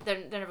 Yeah.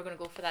 They're never going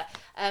to go for that.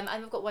 And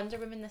we've got Wonder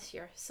Woman this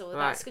year, so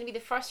that's going to be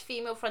the first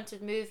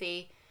female-fronted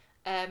movie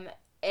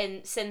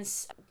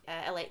since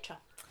Elektra.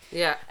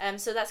 Yeah.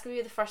 So that's going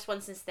to be the first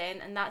one since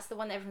then, and that's the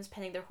one that everyone's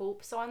pinning their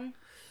hopes on.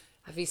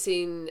 Have you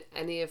seen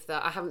any of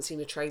that? I haven't seen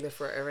a trailer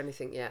for it or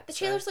anything yet. The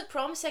trailers look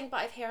promising, but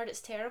I've heard it's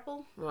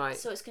terrible. Right.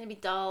 So it's going to be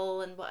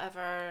dull and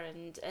whatever,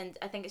 and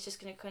I think it's just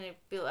going to kind of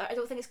be. I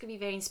don't think it's going to be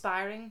very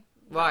inspiring.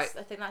 I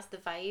think that's the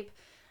vibe.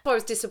 I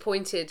was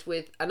disappointed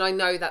with, and I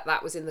know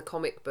that was in the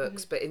comic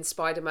books, but in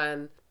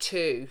Spider-Man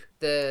 2,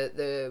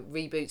 the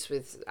reboots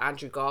with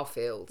Andrew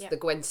Garfield, the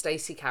Gwen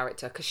Stacy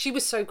character, because she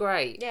was so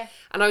great. Yeah.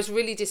 And I was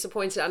really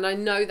disappointed, and I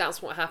know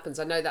that's what happens.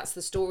 I know that's the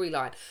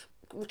storyline.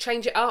 We'll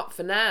change it up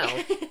for now.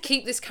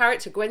 Keep this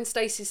character. Gwen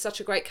Stacy's such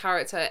a great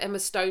character. Emma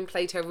Stone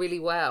played her really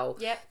well.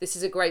 Yep. This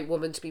is a great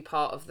woman to be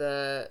part of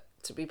the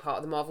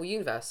Marvel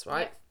universe,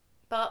 right? Yep.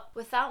 But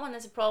with that one,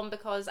 there's a problem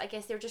because I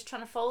guess they're just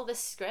trying to follow this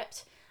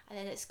script. And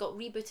then it's got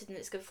rebooted and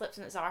it's got flipped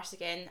on its arse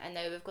again. And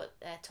now we've got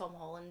Tom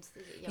Holland.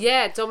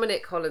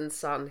 Dominic Holland's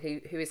son,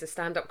 who is a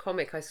stand-up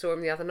comic. I saw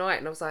him the other night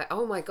and I was like,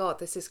 oh my God,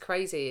 this is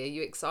crazy. Are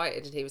you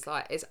excited? And he was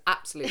like, it's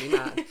absolutely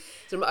mad.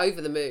 So I'm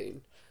over the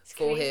moon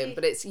for crazy. him.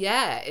 But it's...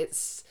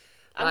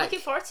 I'm looking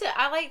forward to it.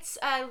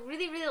 I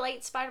really, really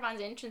liked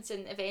Spider-Man's entrance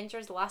in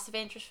Avengers, the last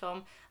Avengers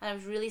film. And I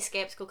was really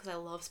sceptical because I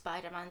love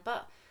Spider-Man.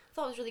 But I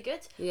thought it was really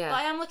good. Yeah. But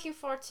I am looking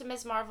forward to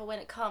Ms. Marvel when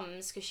it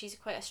comes because she's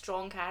quite a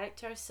strong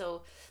character.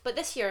 So, but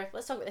this year,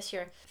 let's talk about this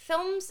year.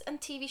 Films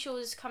and TV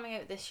shows coming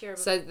out this year.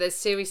 So there's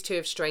series 2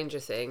 of Stranger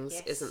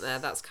Things, isn't there?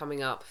 That's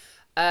coming up.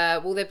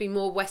 Will there be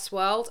more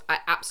Westworld? I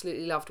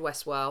absolutely loved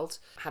Westworld.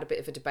 I had a bit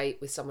of a debate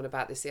with someone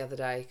about this the other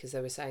day because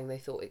they were saying they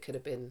thought it could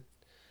have been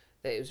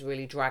that it was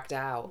really dragged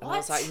out. What? And I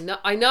was like, no,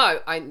 I know.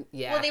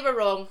 Well, they were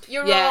wrong.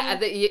 You're wrong. Yeah,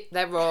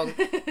 they're wrong.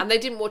 And they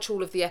didn't watch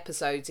all of the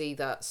episodes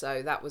either,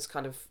 so that was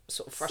kind of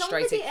sort of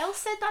frustrating. Somebody else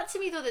said that to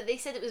me, though, that they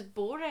said it was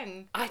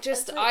boring.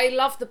 I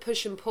love the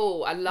push and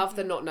pull. I love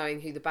the not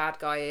knowing who the bad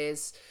guy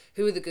is,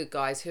 who are the good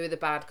guys, who are the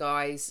bad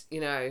guys, you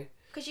know.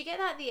 Because you get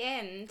that at the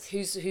end.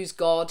 Who's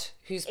God,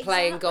 who's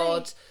playing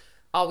God.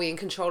 Are we in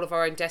control of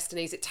our own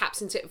destinies? It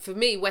taps into, for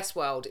me,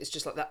 Westworld is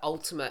just like the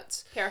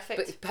ultimate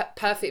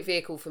perfect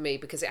vehicle for me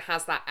because it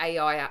has that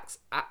AI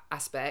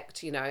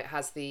aspect, you know, it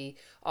has the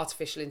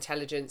artificial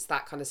intelligence,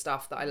 that kind of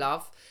stuff that I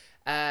love,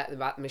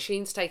 about the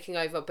machines taking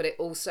over, but it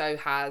also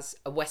has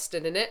a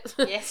Western in it.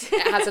 Yes.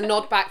 It has a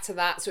nod back to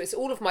that, so it's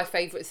all of my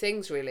favourite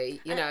things,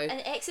 really, you know. And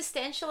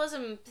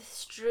existentialism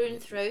strewn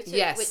throughout it,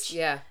 yes, which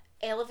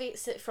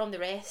elevates it from the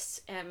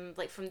rest,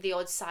 like from the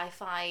odd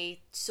sci-fi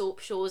soap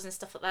shows and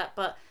stuff like that,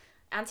 but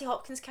Auntie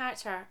Hopkins'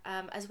 character,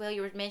 as well,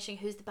 you were mentioning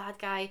who's the bad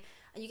guy,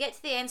 and you get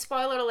to the end,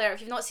 spoiler alert, if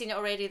you've not seen it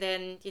already,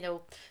 then, you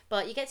know,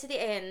 but you get to the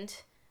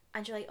end,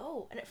 and you're like,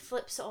 oh, and it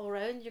flips it all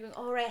around, you're going,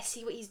 oh, right, I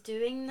see what he's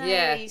doing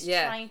now, he's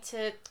trying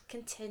to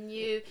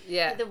continue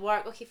the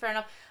work, okay, fair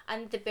enough,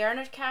 and the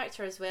Bernard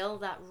character as well,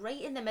 that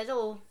right in the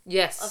middle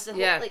of the whole,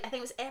 like, I think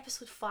it was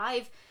episode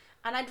 5,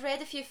 and I'd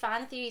read a few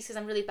fan theories, because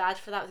I'm really bad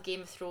for that with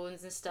Game of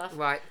Thrones and stuff,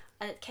 right.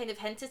 And it kind of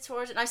hinted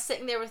towards it. And I was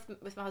sitting there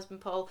with my husband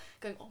Paul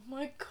going, oh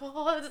my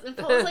God. And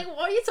Paul was like,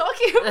 what are you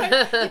talking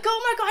about? Like,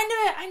 oh my God,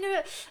 I knew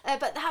it.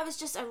 But that was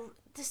just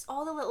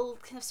all the little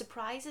kind of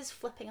surprises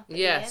flipping up at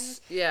the end.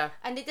 Yeah.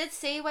 And they did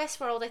say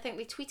Westworld, I think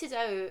they tweeted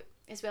out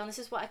as well. And this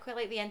is what I quite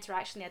like, the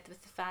interaction they had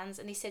with the fans.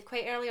 And they said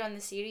quite early on in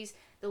the series,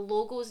 the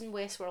logos in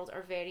Westworld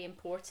are very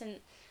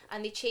important.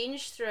 And they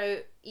change throughout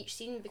each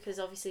scene because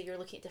obviously you're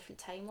looking at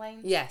different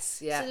timelines.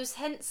 Yes, yeah. So there's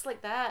hints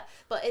like that,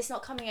 but it's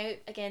not coming out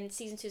again.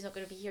 Season 2 is not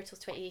going to be here till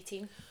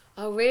 2018.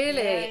 Oh,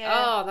 really? Yeah, yeah.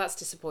 Oh, that's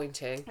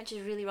disappointing. Which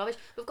is really rubbish.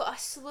 We've got a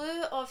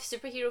slew of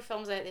superhero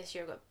films out this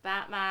year. We've got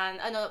Batman.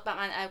 Not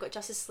Batman. I've got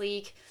Justice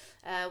League,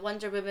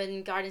 Wonder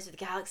Woman, Guardians of the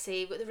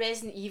Galaxy. We've got the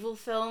Resident Evil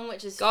film,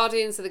 which is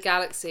Guardians of the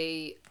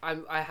Galaxy.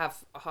 I have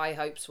high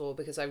hopes for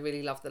because I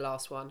really loved the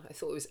last one. I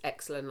thought it was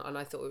excellent, and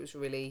I thought it was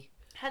really.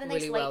 Had a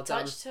nice really light well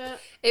done. touch to it.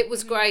 It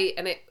was great,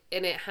 and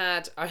it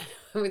had. I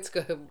went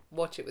to go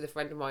watch it with a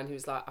friend of mine who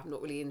was like, I'm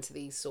not really into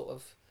these sort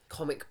of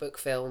comic book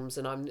films,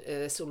 and I'm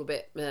it's all a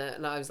bit.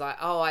 And I was like,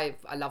 oh, I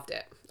loved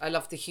it. I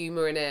loved the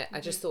humour in it. I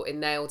just thought it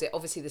nailed it.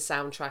 Obviously, the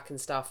soundtrack and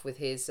stuff with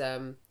his.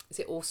 Is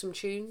it Awesome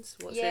Tunes?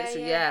 What's it?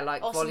 So,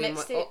 like Awesome volume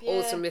mixtape,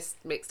 Awesome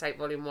Mixtape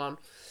Volume 1.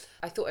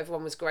 I thought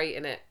everyone was great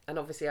in it, and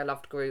obviously I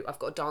loved Groot. I've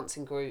got a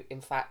dancing Groot,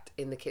 in fact,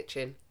 in the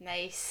kitchen.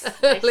 Nice.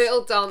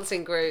 Little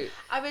dancing Groot.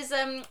 I was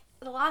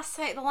the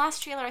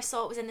last trailer I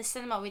saw, it was in the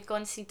cinema. We'd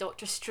gone to see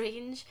Doctor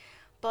Strange,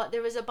 but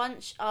there was a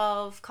bunch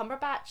of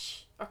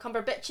Cumberbatch or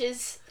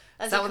Cumberbitches.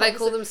 Is that what they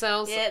call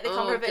themselves? Yeah, the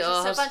Cumberbitches.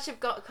 God. So a bunch of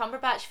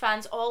Cumberbatch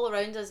fans all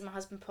around us. My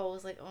husband Paul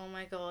was like, "Oh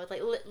my god!"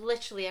 Like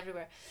literally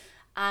everywhere.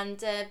 And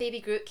Baby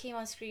Groot came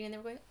on screen, and they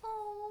were going,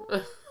 "Oh."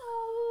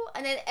 Oh.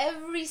 And then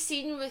every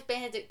scene with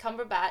Benedict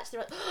Cumberbatch,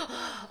 they're like,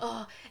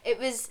 "Oh." It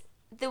was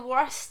the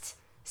worst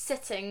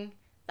sitting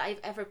that I've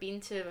ever been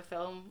to of a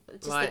film.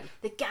 Just right.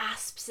 the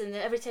gasps, and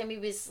every time he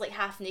was like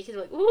half naked,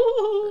 like,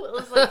 "Ooh." It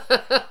was like,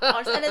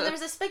 honestly. And then there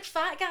was this big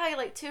fat guy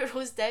like 2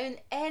 rows down.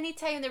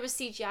 Anytime there was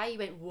CGI, he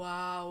went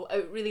 "wow"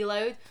 out really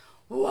loud.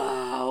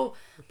 Wow.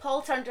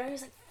 Paul turned around, he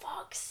was like,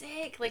 "Fuck's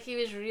sake." Like, he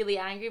was really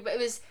angry, but it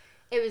was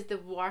the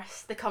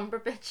worst. The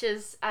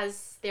Cumberbitches,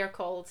 as they're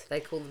called. They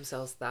call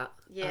themselves that.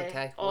 Yeah.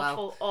 Okay.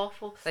 Awful,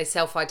 awful. They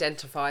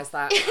self-identify as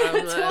that.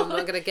 I'm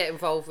not going to get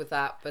involved with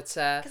that, but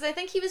because I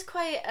think he was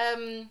quite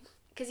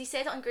because he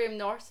said it on Graham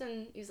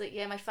Norton. He was like,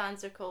 "Yeah, my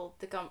fans are called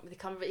the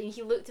Cumberbitch," and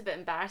he looked a bit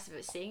embarrassed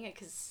about saying it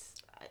because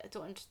I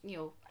don't,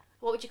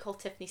 what would you call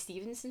Tiffany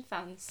Stevenson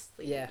fans?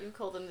 Like, yeah. You would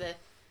call them the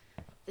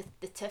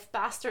Tiff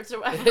bastards or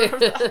whatever. I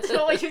don't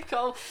know what you'd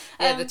call.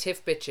 The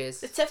Tiff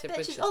bitches. The Tiff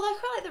bitches. Oh, I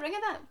quite like the ring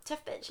of that.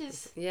 Tiff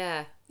bitches.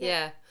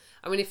 Yeah.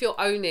 I mean, if you're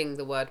owning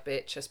the word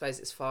bitch, I suppose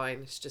it's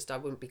fine. It's just I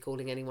wouldn't be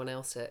calling anyone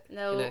else it.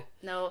 No. If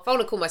I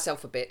want to call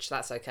myself a bitch,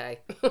 that's okay.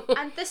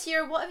 And this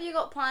year, what have you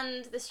got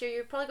planned this year?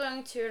 You're probably going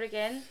on tour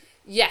again.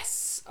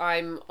 Yes,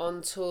 I'm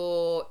on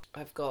tour.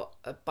 I've got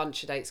a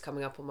bunch of dates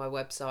coming up on my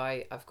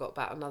website. I've got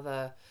about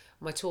another...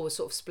 My tour was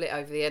sort of split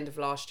over the end of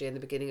last year and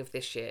the beginning of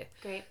this year.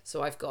 Great.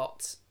 So I've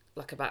got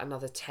like about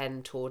another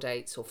 10 tour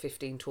dates or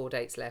 15 tour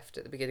dates left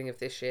at the beginning of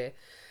this year.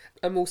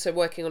 I'm also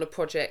working on a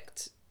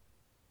project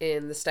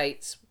in the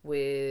States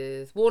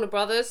with Warner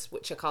Brothers,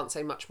 which I can't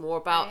say much more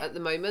about at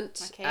the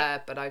moment. Okay.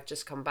 But I've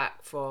just come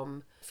back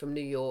from New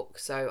York,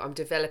 so I'm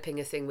developing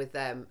a thing with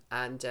them,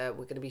 and we're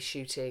going to be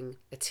shooting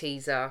a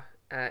teaser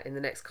in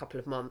the next couple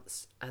of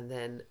months, and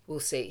then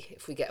we'll see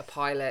if we get a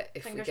pilot.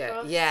 Fingers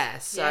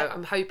crossed. So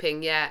I'm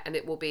hoping, and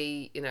it will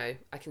be,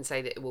 I can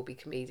say that it will be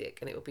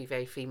comedic and it will be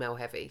very female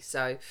heavy.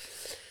 So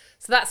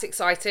that's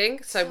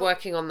exciting. So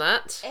working on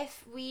that.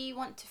 If we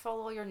want to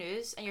follow all your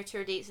news and your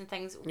tour dates and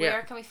things,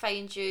 where can we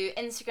find you?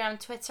 Instagram,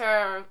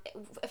 Twitter,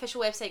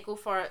 official website, go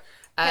for it.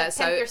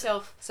 Pimp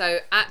yourself. So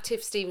at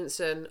Tiff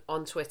Stevenson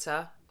on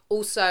Twitter.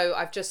 Also,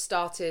 I've just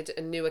started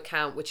a new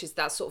account, which is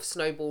that sort of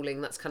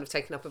snowballing that's kind of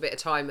taken up a bit of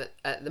time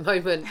at the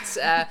moment,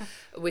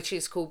 which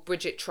is called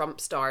Bridget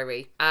Trump's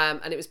Diary.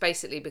 And it was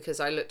basically because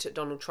I looked at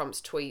Donald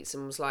Trump's tweets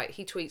and was like,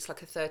 he tweets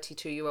like a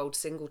 32-year-old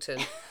singleton.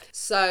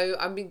 So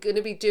I'm going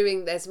to be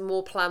there's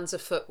more plans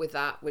afoot with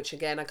that, which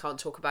again, I can't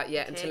talk about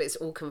yet until it's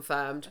all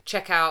confirmed.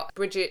 Check out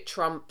Bridget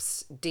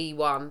Trump's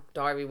D1,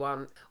 Diary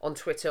 1 on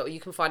Twitter, or you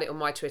can find it on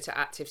my Twitter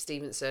at Tiff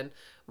Stevenson.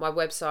 My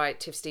website,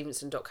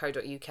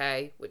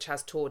 tiffstevenson.co.uk, which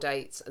has tour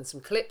dates and some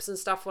clips and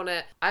stuff on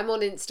it. I'm on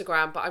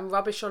Instagram, but I'm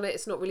rubbish on it.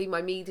 It's not really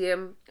my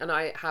medium, and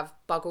I have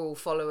bugger all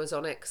followers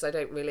on it because I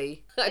don't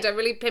really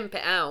pimp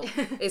it out.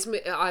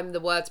 I'm the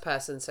words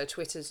person, so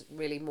Twitter's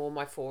really more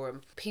my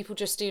forum. People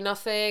just do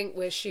nothing.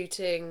 We're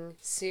shooting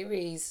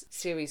series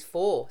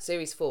 4,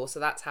 so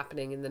that's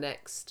happening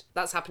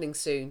that's happening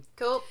soon.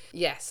 Cool.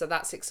 Yeah, so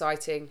that's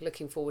exciting.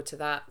 Looking forward to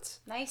that.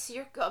 Nice. So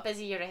you've got a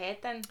busy year ahead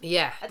then.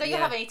 Yeah. I don't you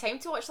have any time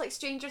to watch like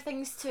Stranger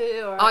Things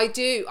too, or I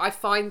do. I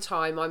find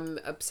time. I'm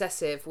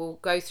obsessive. We'll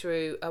go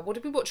through what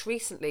did we watch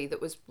recently that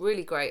was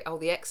really great? Oh,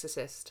 The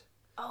Exorcist.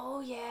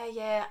 Oh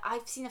yeah.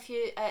 I've seen a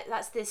few.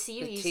 That's the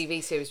series. The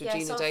TV series with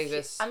Gina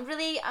Davis. I'm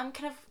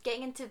kind of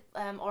getting into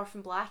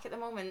Orphan Black at the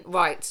moment.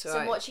 Right. So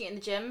I'm watching it in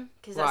the gym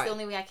because that's the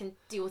only way I can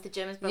deal with the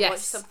gym is by watching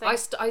something.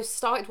 I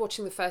started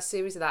watching the first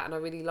series of that and I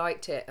really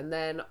liked it, and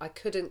then I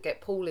couldn't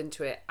get Paul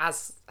into it,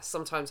 as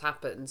sometimes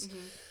happens. Mm-hmm.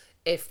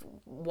 If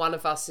one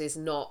of us is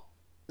not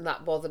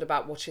that bothered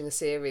about watching a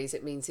series,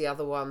 it means the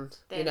other one,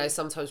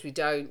 sometimes we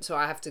don't. So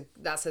I have to.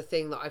 That's a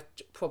thing that I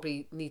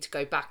probably need to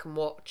go back and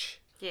watch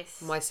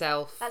Yes.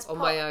 myself That's on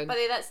Paul, my own. By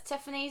the way, that's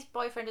Tiffany's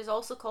boyfriend is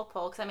also called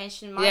Paul, because I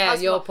mentioned my Yeah,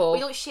 husband. you're Paul. We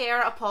don't share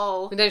a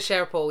Paul. We don't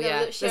share a Paul, No, we yeah.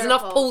 don't share There's a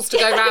enough Paul. Pauls to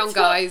go round, So,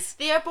 guys.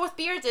 they are both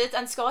bearded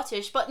and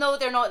Scottish, but no,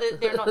 they're not.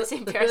 They're not the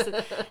same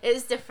person.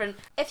 It's different.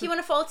 If you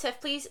want to follow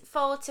Tiff, please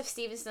follow Tiff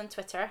Stevenson on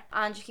Twitter,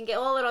 and you can get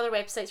all our other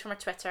websites from her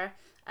Twitter.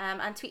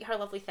 And tweet her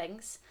lovely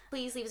things.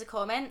 Please leave us a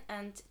comment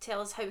and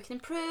tell us how we can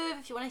improve.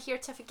 If you want to hear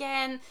Tiff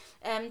again,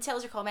 tell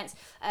us your comments.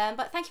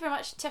 But thank you very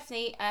much,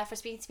 Tiffany, for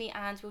speaking to me,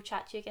 and we'll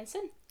chat to you again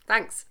soon.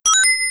 Thanks.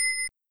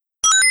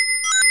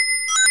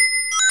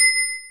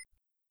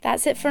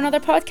 That's it for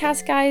another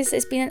podcast, guys.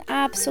 It's been an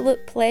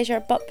absolute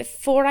pleasure. But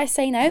before I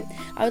sign out,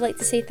 I would like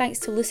to say thanks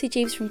to Lucy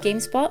James from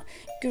GameSpot.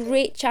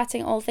 Great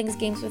chatting all things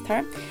games with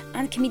her.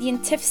 And comedian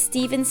Tiff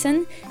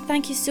Stevenson.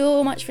 Thank you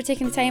so much for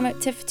taking the time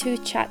out, Tiff, to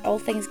chat all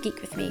things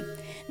geek with me.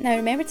 Now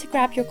remember to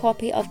grab your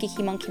copy of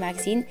Geeky Monkey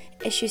magazine.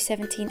 Issue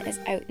 17 is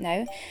out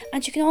now.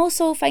 And you can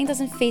also find us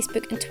on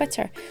Facebook and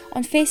Twitter.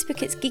 On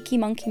Facebook it's Geeky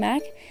Monkey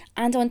Mag,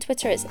 and on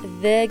Twitter it's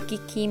The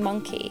Geeky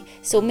Monkey.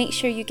 So make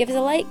sure you give us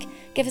a like,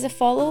 give us a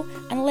follow,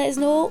 and let us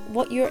know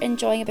what you're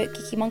enjoying about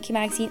Geeky Monkey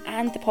magazine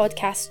and the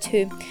podcast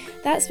too.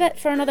 That's it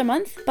for another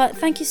month, but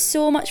thank you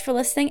so much for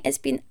listening. It's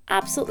been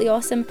absolutely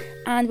awesome,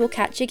 and we'll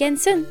catch you again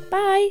soon.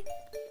 Bye!